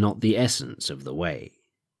 This is not the essence of the way.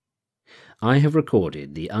 I have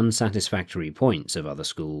recorded the unsatisfactory points of other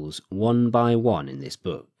schools one by one in this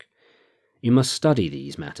book. You must study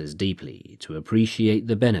these matters deeply to appreciate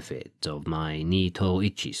the benefit of my Nito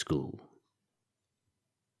Ichi school.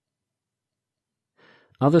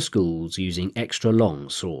 Other schools using extra long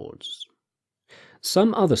swords.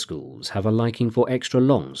 Some other schools have a liking for extra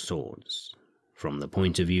long swords. From the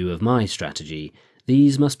point of view of my strategy,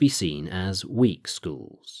 these must be seen as weak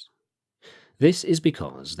schools. This is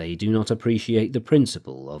because they do not appreciate the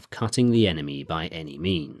principle of cutting the enemy by any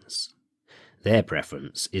means. Their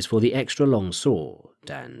preference is for the extra long sword,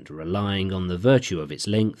 and relying on the virtue of its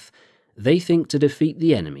length, they think to defeat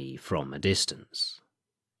the enemy from a distance.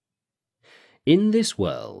 In this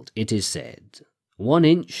world, it is said, 1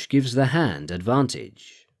 inch gives the hand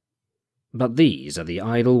advantage. But these are the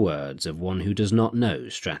idle words of one who does not know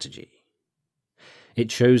strategy.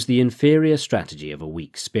 It shows the inferior strategy of a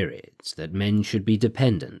weak spirit that men should be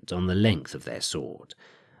dependent on the length of their sword,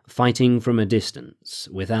 fighting from a distance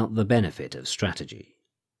without the benefit of strategy.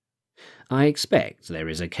 I expect there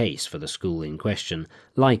is a case for the school in question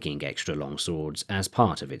liking extra long swords as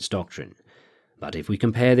part of its doctrine, but if we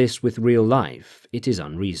compare this with real life, it is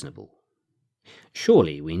unreasonable.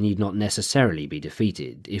 Surely we need not necessarily be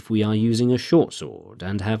defeated if we are using a short sword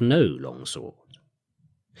and have no long sword.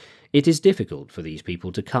 It is difficult for these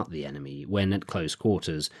people to cut the enemy when at close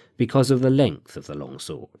quarters because of the length of the long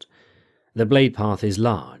sword. The blade path is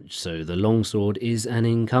large, so the long sword is an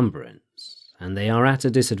encumbrance, and they are at a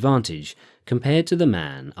disadvantage compared to the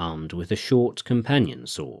man armed with a short companion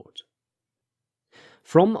sword.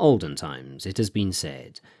 From olden times it has been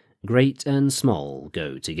said, great and small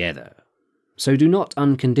go together, so do not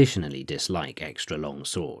unconditionally dislike extra long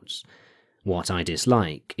swords. What I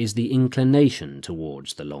dislike is the inclination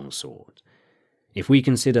towards the long sword. If we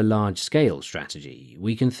consider large-scale strategy,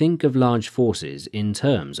 we can think of large forces in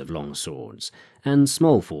terms of long swords, and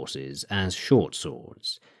small forces as short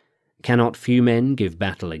swords. Cannot few men give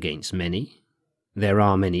battle against many? There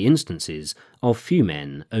are many instances of few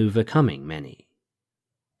men overcoming many.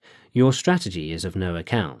 Your strategy is of no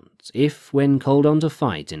account if, when called on to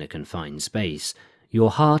fight in a confined space, your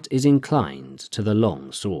heart is inclined to the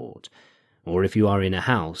long sword, or if you are in a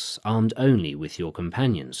house armed only with your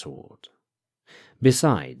companion sword.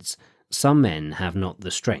 Besides, some men have not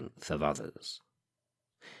the strength of others.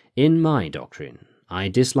 In my doctrine, I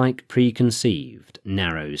dislike preconceived,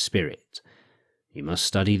 narrow spirit. You must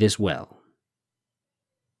study this well.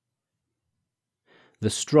 The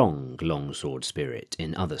strong longsword spirit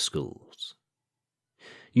in other schools.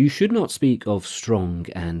 You should not speak of strong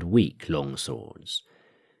and weak longswords.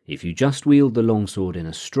 If you just wield the longsword in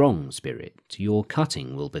a strong spirit, your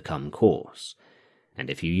cutting will become coarse, and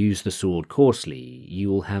if you use the sword coarsely, you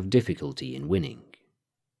will have difficulty in winning.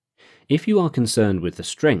 If you are concerned with the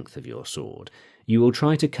strength of your sword, you will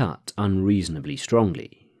try to cut unreasonably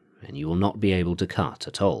strongly, and you will not be able to cut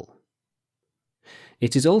at all.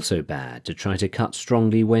 It is also bad to try to cut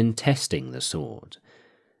strongly when testing the sword.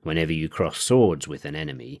 Whenever you cross swords with an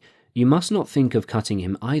enemy, you must not think of cutting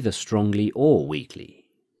him either strongly or weakly.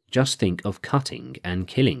 Just think of cutting and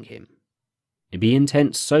killing him. Be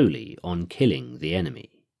intent solely on killing the enemy.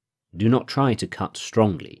 Do not try to cut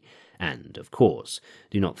strongly, and, of course,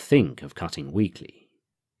 do not think of cutting weakly.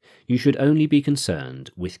 You should only be concerned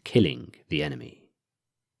with killing the enemy.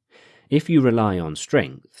 If you rely on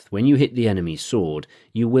strength, when you hit the enemy's sword,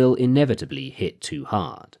 you will inevitably hit too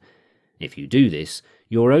hard. If you do this,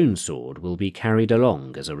 your own sword will be carried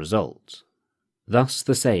along as a result. Thus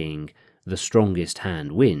the saying, "the strongest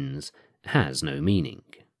hand wins," has no meaning.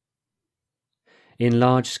 In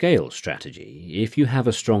large-scale strategy, if you have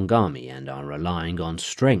a strong army and are relying on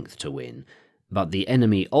strength to win, but the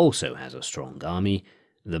enemy also has a strong army,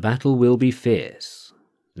 the battle will be fierce.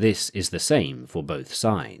 This is the same for both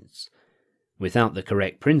sides. Without the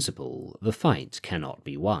correct principle, the fight cannot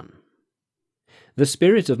be won. The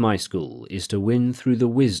spirit of my school is to win through the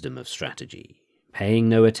wisdom of strategy, paying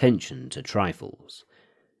no attention to trifles.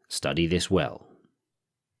 Study this well.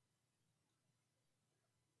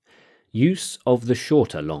 Use of the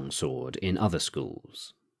shorter longsword in other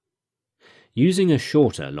schools. Using a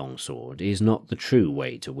shorter longsword is not the true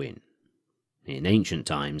way to win. In ancient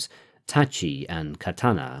times, tachi and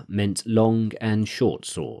katana meant long and short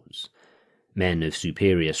swords. Men of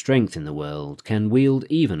superior strength in the world can wield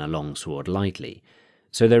even a long sword lightly,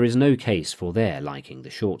 so there is no case for their liking the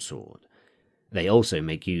short sword. They also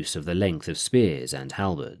make use of the length of spears and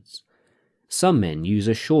halberds. Some men use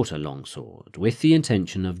a shorter longsword with the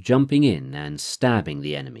intention of jumping in and stabbing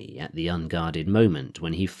the enemy at the unguarded moment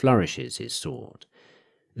when he flourishes his sword.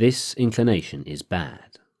 This inclination is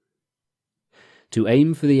bad. To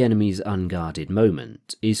aim for the enemy's unguarded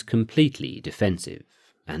moment is completely defensive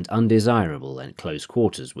and undesirable at close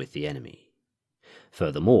quarters with the enemy.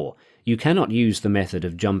 Furthermore, you cannot use the method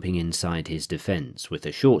of jumping inside his defense with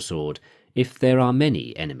a short sword if there are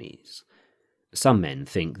many enemies. Some men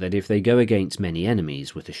think that if they go against many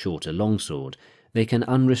enemies with a shorter longsword, they can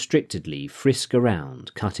unrestrictedly frisk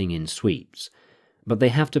around, cutting in sweeps, but they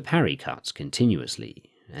have to parry cuts continuously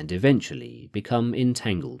and eventually become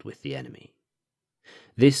entangled with the enemy.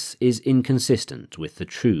 This is inconsistent with the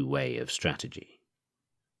true way of strategy.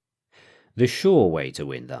 The sure way to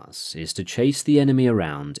win thus is to chase the enemy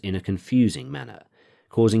around in a confusing manner,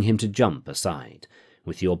 causing him to jump aside,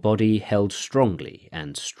 with your body held strongly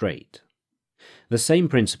and straight. The same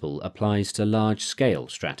principle applies to large-scale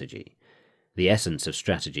strategy. The essence of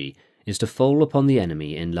strategy is to fall upon the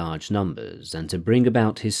enemy in large numbers and to bring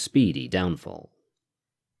about his speedy downfall.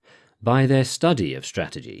 By their study of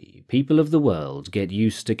strategy, people of the world get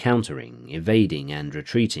used to countering, evading, and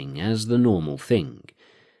retreating as the normal thing.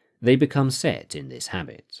 They become set in this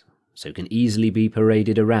habit, so can easily be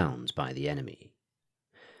paraded around by the enemy.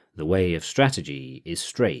 The way of strategy is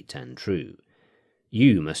straight and true.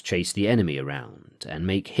 You must chase the enemy around and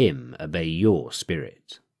make him obey your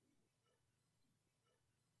spirit.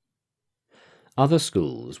 Other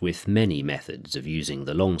schools with many methods of using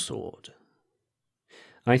the longsword.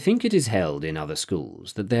 I think it is held in other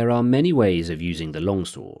schools that there are many ways of using the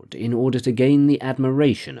longsword in order to gain the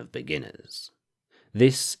admiration of beginners.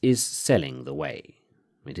 This is selling the way.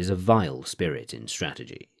 It is a vile spirit in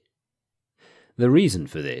strategy. The reason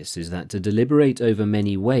for this is that to deliberate over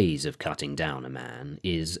many ways of cutting down a man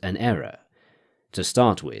is an error. To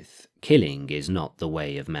start with, killing is not the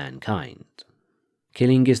way of mankind.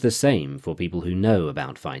 Killing is the same for people who know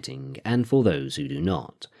about fighting and for those who do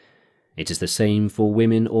not. It is the same for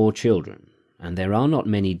women or children, and there are not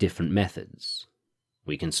many different methods.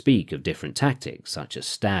 We can speak of different tactics, such as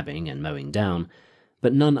stabbing and mowing down,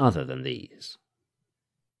 but none other than these.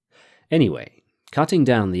 Anyway, cutting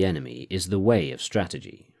down the enemy is the way of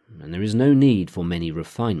strategy, and there is no need for many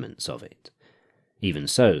refinements of it. Even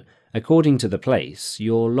so, according to the place,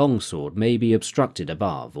 your longsword may be obstructed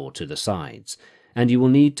above or to the sides, and you will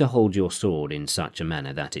need to hold your sword in such a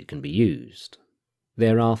manner that it can be used.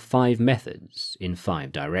 There are 5 methods in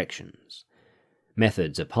 5 directions.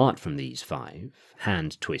 Methods apart from these 5,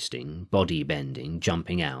 hand twisting, body bending,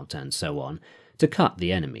 jumping out, and so on, to cut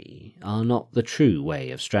the enemy, are not the true way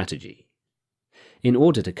of strategy. In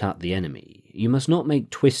order to cut the enemy, you must not make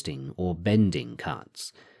twisting or bending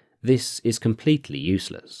cuts. This is completely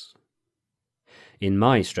useless. In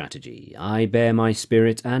my strategy, I bear my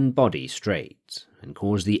spirit and body straight, and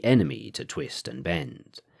cause the enemy to twist and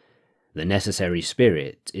bend. The necessary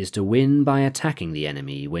spirit is to win by attacking the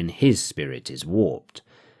enemy when his spirit is warped.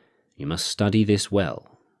 You must study this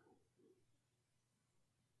well.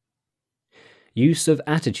 Use of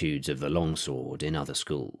attitudes of the longsword in other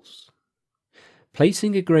schools.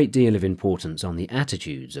 Placing a great deal of importance on the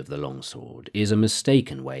attitudes of the longsword is a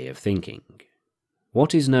mistaken way of thinking.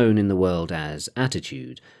 What is known in the world as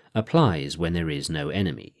attitude applies when there is no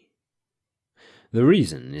enemy. The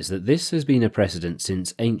reason is that this has been a precedent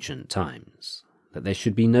since ancient times, that there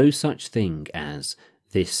should be no such thing as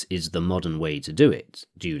 "this is the modern way to do it"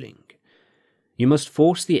 dueling. You must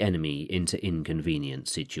force the enemy into inconvenient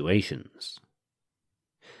situations.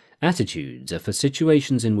 Attitudes are for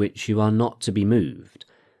situations in which you are not to be moved,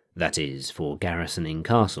 that is, for garrisoning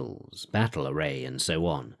castles, battle array, and so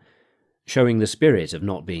on, showing the spirit of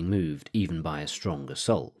not being moved even by a strong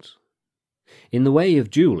assault. In the way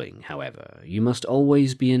of dueling, however, you must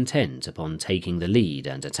always be intent upon taking the lead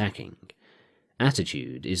and attacking.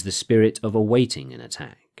 Attitude is the spirit of awaiting an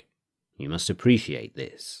attack. You must appreciate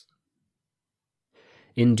this.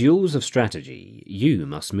 In duels of strategy, you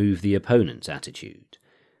must move the opponent's attitude.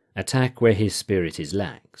 Attack where his spirit is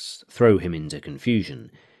lax, throw him into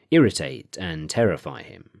confusion, irritate and terrify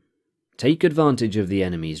him. Take advantage of the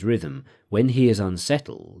enemy's rhythm when he is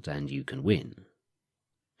unsettled, and you can win.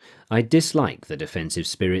 I dislike the defensive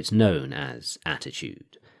spirit known as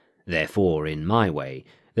attitude. Therefore, in my way,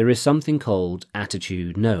 there is something called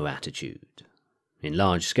attitude no attitude. In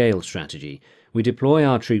large-scale strategy, we deploy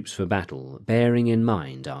our troops for battle, bearing in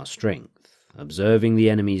mind our strength, observing the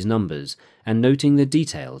enemy's numbers, and noting the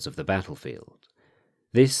details of the battlefield.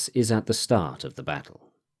 This is at the start of the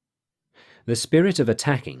battle. The spirit of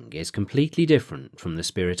attacking is completely different from the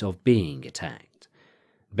spirit of being attacked.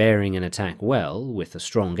 Bearing an attack well, with a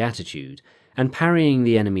strong attitude, and parrying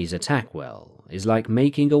the enemy's attack well, is like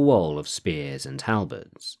making a wall of spears and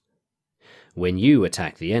halberds. When you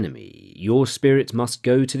attack the enemy, your spirit must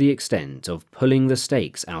go to the extent of pulling the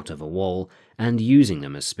stakes out of a wall and using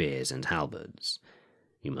them as spears and halberds.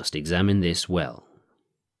 You must examine this well.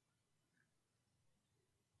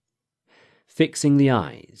 Fixing the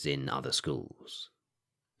eyes in other schools.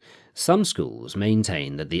 Some schools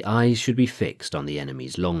maintain that the eyes should be fixed on the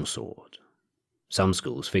enemy's longsword. Some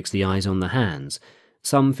schools fix the eyes on the hands,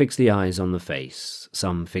 some fix the eyes on the face,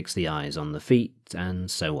 some fix the eyes on the feet,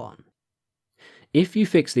 and so on. If you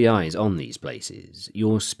fix the eyes on these places,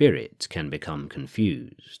 your spirit can become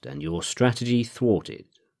confused and your strategy thwarted.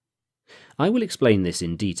 I will explain this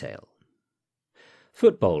in detail.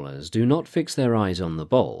 Footballers do not fix their eyes on the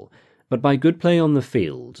ball, but by good play on the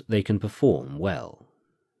field they can perform well.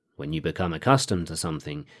 When you become accustomed to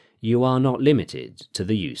something, you are not limited to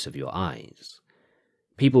the use of your eyes.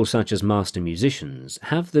 People such as master musicians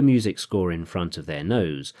have the music score in front of their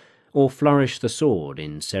nose, or flourish the sword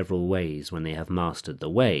in several ways when they have mastered the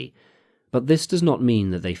way, but this does not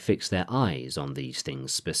mean that they fix their eyes on these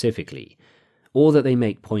things specifically, or that they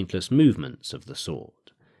make pointless movements of the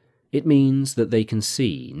sword. It means that they can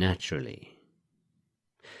see naturally.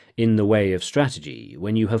 In the way of strategy,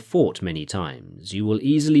 when you have fought many times, you will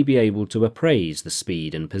easily be able to appraise the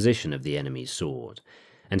speed and position of the enemy's sword,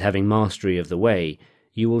 and having mastery of the way,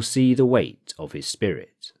 you will see the weight of his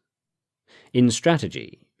spirit. In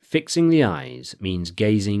strategy, fixing the eyes means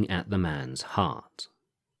gazing at the man's heart.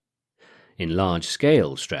 In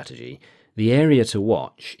large-scale strategy, the area to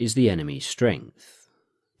watch is the enemy's strength.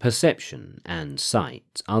 Perception and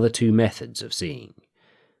sight are the two methods of seeing.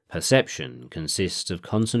 Perception consists of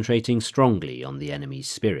concentrating strongly on the enemy's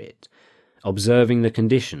spirit, observing the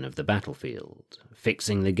condition of the battlefield,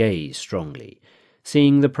 fixing the gaze strongly,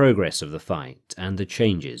 seeing the progress of the fight and the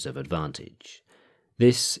changes of advantage.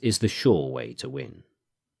 This is the sure way to win.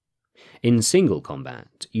 In single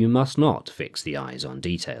combat, you must not fix the eyes on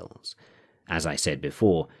details. As I said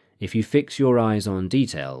before, if you fix your eyes on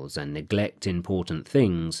details and neglect important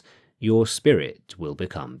things, your spirit will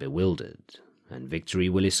become bewildered, and victory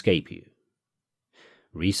will escape you.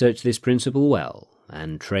 Research this principle well,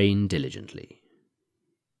 and train diligently.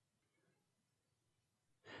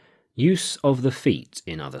 Use of the feet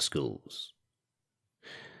in other schools.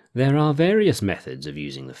 There are various methods of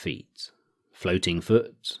using the feet. Floating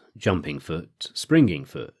foot, jumping foot, springing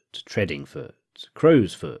foot, treading foot,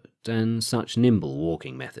 crow's foot, and such nimble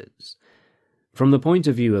walking methods. From the point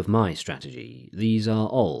of view of my strategy, these are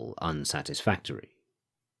all unsatisfactory.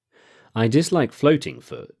 I dislike floating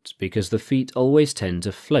foot because the feet always tend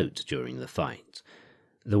to float during the fight.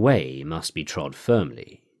 The way must be trod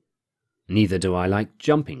firmly. Neither do I like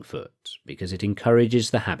jumping foot because it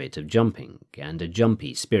encourages the habit of jumping and a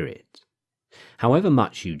jumpy spirit. However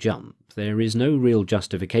much you jump, there is no real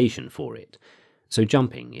justification for it, so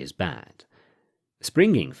jumping is bad.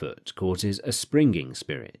 Springing foot causes a springing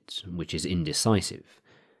spirit, which is indecisive.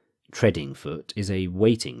 Treading foot is a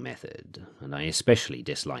waiting method, and I especially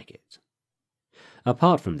dislike it.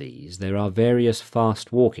 Apart from these, there are various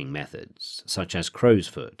fast walking methods, such as crow's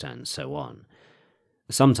foot and so on.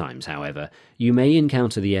 Sometimes, however, you may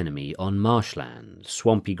encounter the enemy on marshland,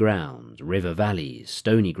 swampy ground, river valleys,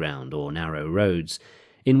 stony ground, or narrow roads,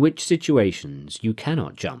 in which situations you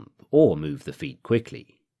cannot jump or move the feet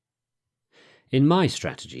quickly. In my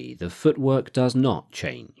strategy, the footwork does not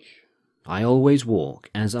change. I always walk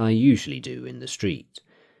as I usually do in the street.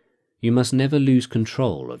 You must never lose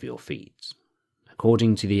control of your feet.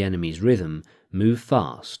 According to the enemy's rhythm, move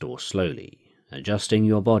fast or slowly, adjusting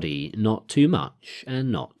your body not too much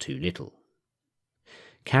and not too little.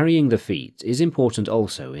 Carrying the feet is important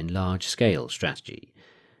also in large-scale strategy.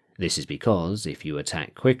 This is because if you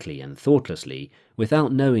attack quickly and thoughtlessly,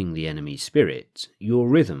 without knowing the enemy's spirit, your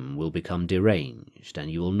rhythm will become deranged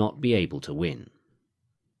and you will not be able to win.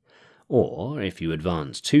 Or, if you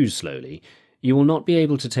advance too slowly, you will not be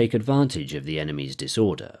able to take advantage of the enemy's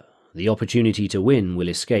disorder. The opportunity to win will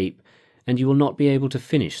escape, and you will not be able to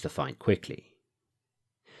finish the fight quickly.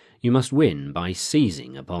 You must win by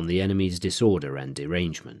seizing upon the enemy's disorder and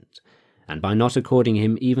derangement, and by not according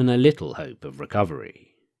him even a little hope of recovery.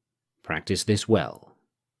 Practice this well.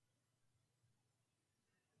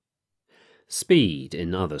 Speed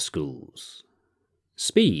in other schools.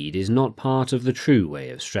 Speed is not part of the true way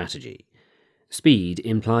of strategy. Speed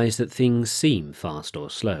implies that things seem fast or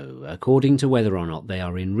slow, according to whether or not they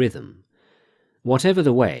are in rhythm. Whatever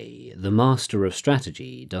the way, the master of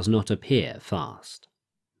strategy does not appear fast.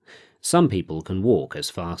 Some people can walk as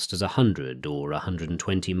fast as 100 or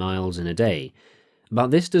 120 miles in a day, but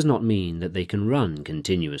this does not mean that they can run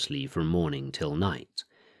continuously from morning till night.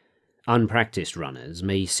 Unpracticed runners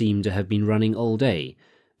may seem to have been running all day,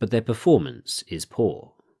 but their performance is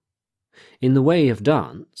poor. In the way of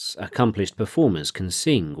dance, accomplished performers can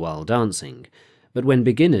sing while dancing, but when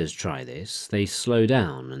beginners try this, they slow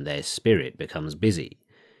down and their spirit becomes busy.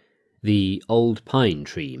 The old pine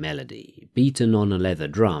tree melody, beaten on a leather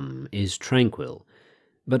drum, is tranquil,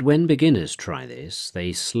 but when beginners try this,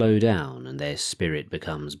 they slow down and their spirit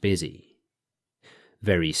becomes busy.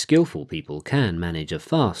 Very skillful people can manage a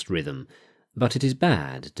fast rhythm, but it is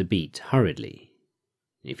bad to beat hurriedly.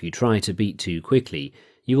 If you try to beat too quickly,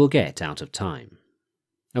 you will get out of time.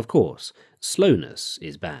 Of course, slowness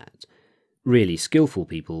is bad. Really skillful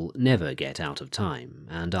people never get out of time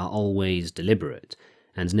and are always deliberate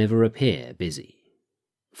and never appear busy.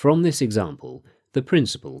 From this example, the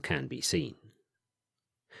principle can be seen.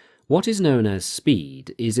 What is known as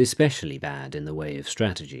speed is especially bad in the way of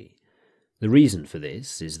strategy. The reason for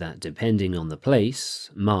this is that depending on the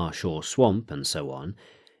place, marsh or swamp and so on,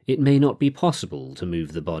 it may not be possible to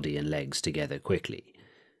move the body and legs together quickly.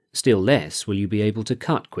 Still less will you be able to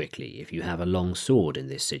cut quickly if you have a long sword in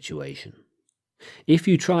this situation. If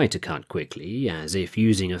you try to cut quickly, as if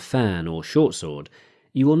using a fan or short sword,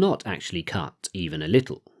 you will not actually cut even a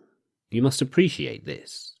little. You must appreciate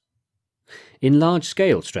this. In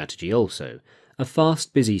large-scale strategy also, a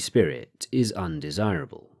fast, busy spirit is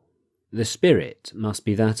undesirable. The spirit must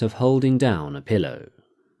be that of holding down a pillow.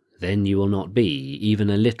 Then you will not be even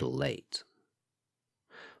a little late.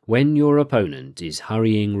 When your opponent is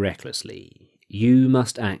hurrying recklessly, you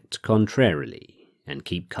must act contrarily and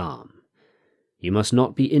keep calm. You must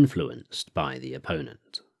not be influenced by the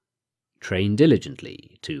opponent. Train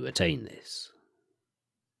diligently to attain this.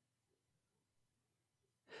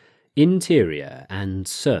 Interior and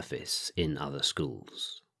surface in other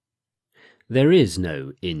schools. There is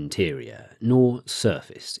no interior nor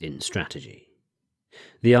surface in strategy.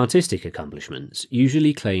 The artistic accomplishments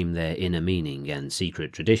usually claim their inner meaning and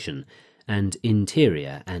secret tradition, and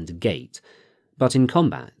interior and gait, but in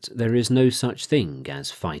combat there is no such thing as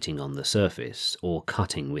fighting on the surface or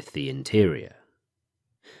cutting with the interior.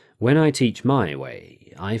 When I teach my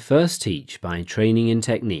way, I first teach by training in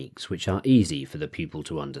techniques which are easy for the pupil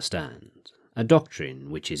to understand, a doctrine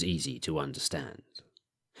which is easy to understand.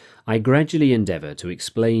 I gradually endeavour to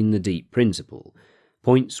explain the deep principle,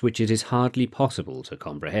 points which it is hardly possible to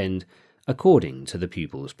comprehend, according to the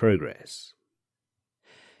pupil's progress.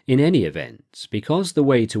 In any event, because the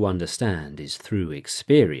way to understand is through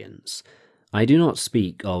experience, I do not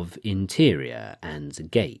speak of interior and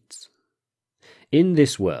gait. In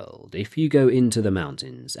this world, if you go into the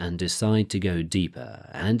mountains and decide to go deeper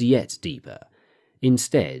and yet deeper,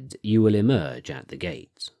 instead you will emerge at the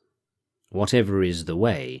gate. Whatever is the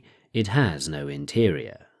way, it has no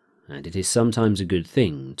interior, and it is sometimes a good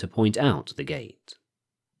thing to point out the gate.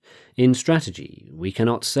 In strategy, we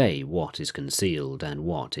cannot say what is concealed and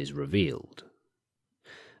what is revealed.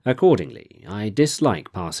 Accordingly, I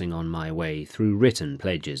dislike passing on my way through written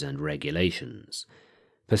pledges and regulations.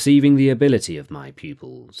 Perceiving the ability of my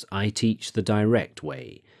pupils, I teach the direct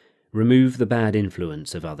way, remove the bad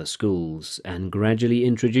influence of other schools, and gradually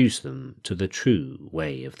introduce them to the true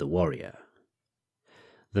way of the warrior.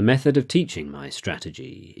 The method of teaching my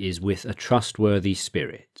strategy is with a trustworthy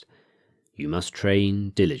spirit. You must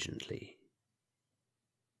train diligently.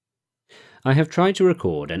 I have tried to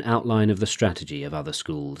record an outline of the strategy of other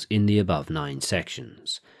schools in the above 9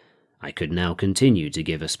 sections. I could now continue to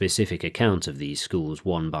give a specific account of these schools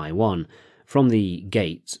one by one, from the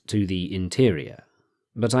gate to the interior,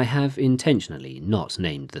 but I have intentionally not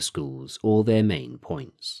named the schools or their main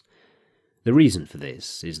points. The reason for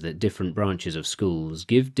this is that different branches of schools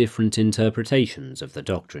give different interpretations of the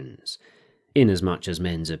doctrines. Inasmuch as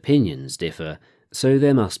men's opinions differ, so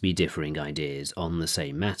there must be differing ideas on the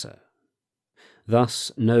same matter.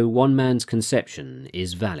 Thus, no one man's conception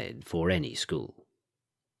is valid for any school.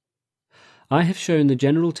 I have shown the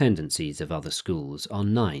general tendencies of other schools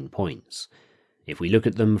on 9 points. If we look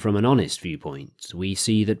at them from an honest viewpoint, we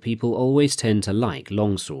see that people always tend to like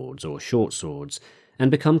long swords or short swords, and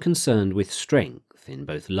become concerned with strength in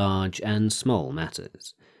both large and small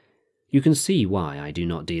matters. You can see why I do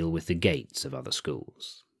not deal with the gates of other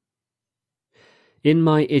schools. In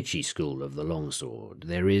my Ichi school of the longsword,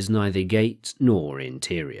 there is neither gate nor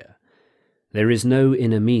interior. There is no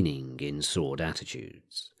inner meaning in sword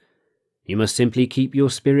attitudes. You must simply keep your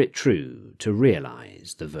spirit true to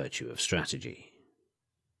realize the virtue of strategy.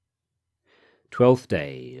 12th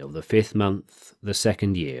day of the 5th month, the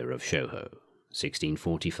 2nd year of Shouho,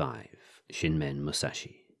 1645, Shinmen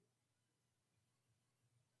Musashi.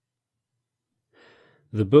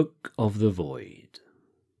 The Book of the Void.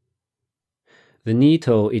 The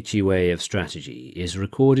Nito Ichi way of strategy is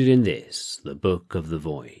recorded in this, the Book of the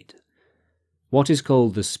Void. What is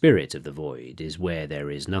called the spirit of the void is where there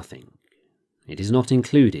is nothing. It is not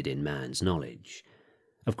included in man's knowledge.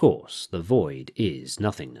 Of course, the void is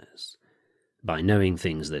nothingness. By knowing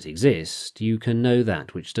things that exist, you can know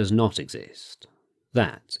that which does not exist.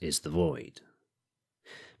 That is the void.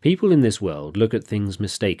 People in this world look at things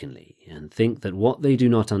mistakenly and think that what they do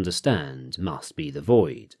not understand must be the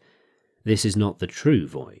void. This is not the true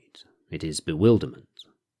void. It is bewilderment.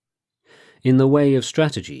 In the way of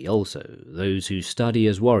strategy also, those who study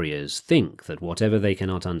as warriors think that whatever they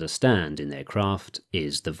cannot understand in their craft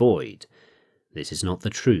is the void. This is not the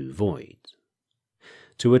true void.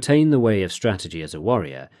 To attain the way of strategy as a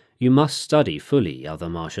warrior, you must study fully other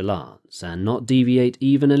martial arts and not deviate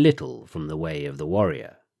even a little from the way of the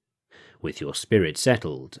warrior. With your spirit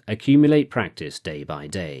settled, accumulate practice day by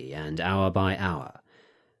day and hour by hour.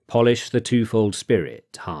 Polish the twofold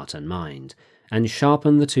spirit, heart and mind, and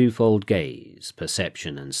sharpen the twofold gaze,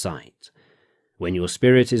 perception and sight. When your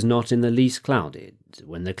spirit is not in the least clouded,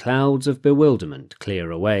 when the clouds of bewilderment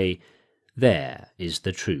clear away, there is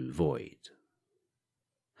the true void.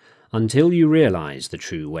 Until you realize the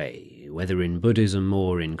true way, whether in Buddhism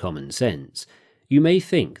or in common sense, you may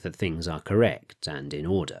think that things are correct and in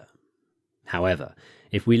order. However,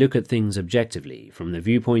 if we look at things objectively from the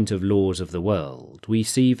viewpoint of laws of the world, we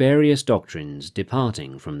see various doctrines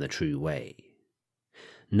departing from the true way.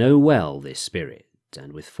 Know well this spirit,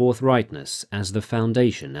 and with forthrightness as the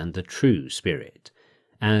foundation and the true spirit,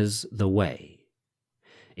 as the way.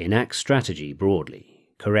 Enact strategy broadly,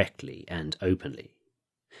 correctly, and openly.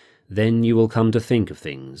 Then you will come to think of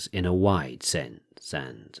things in a wide sense,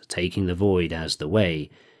 and, taking the void as the way,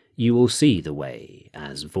 you will see the way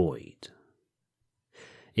as void.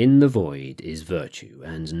 In the void is virtue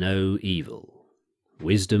and no evil.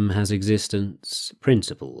 Wisdom has existence,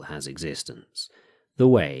 principle has existence, the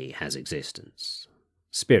way has existence.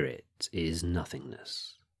 Spirit is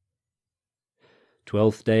nothingness.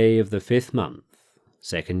 12th day of the 5th month,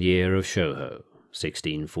 2nd year of Shōhō,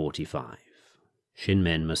 1645.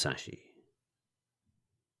 Shinmen Musashi.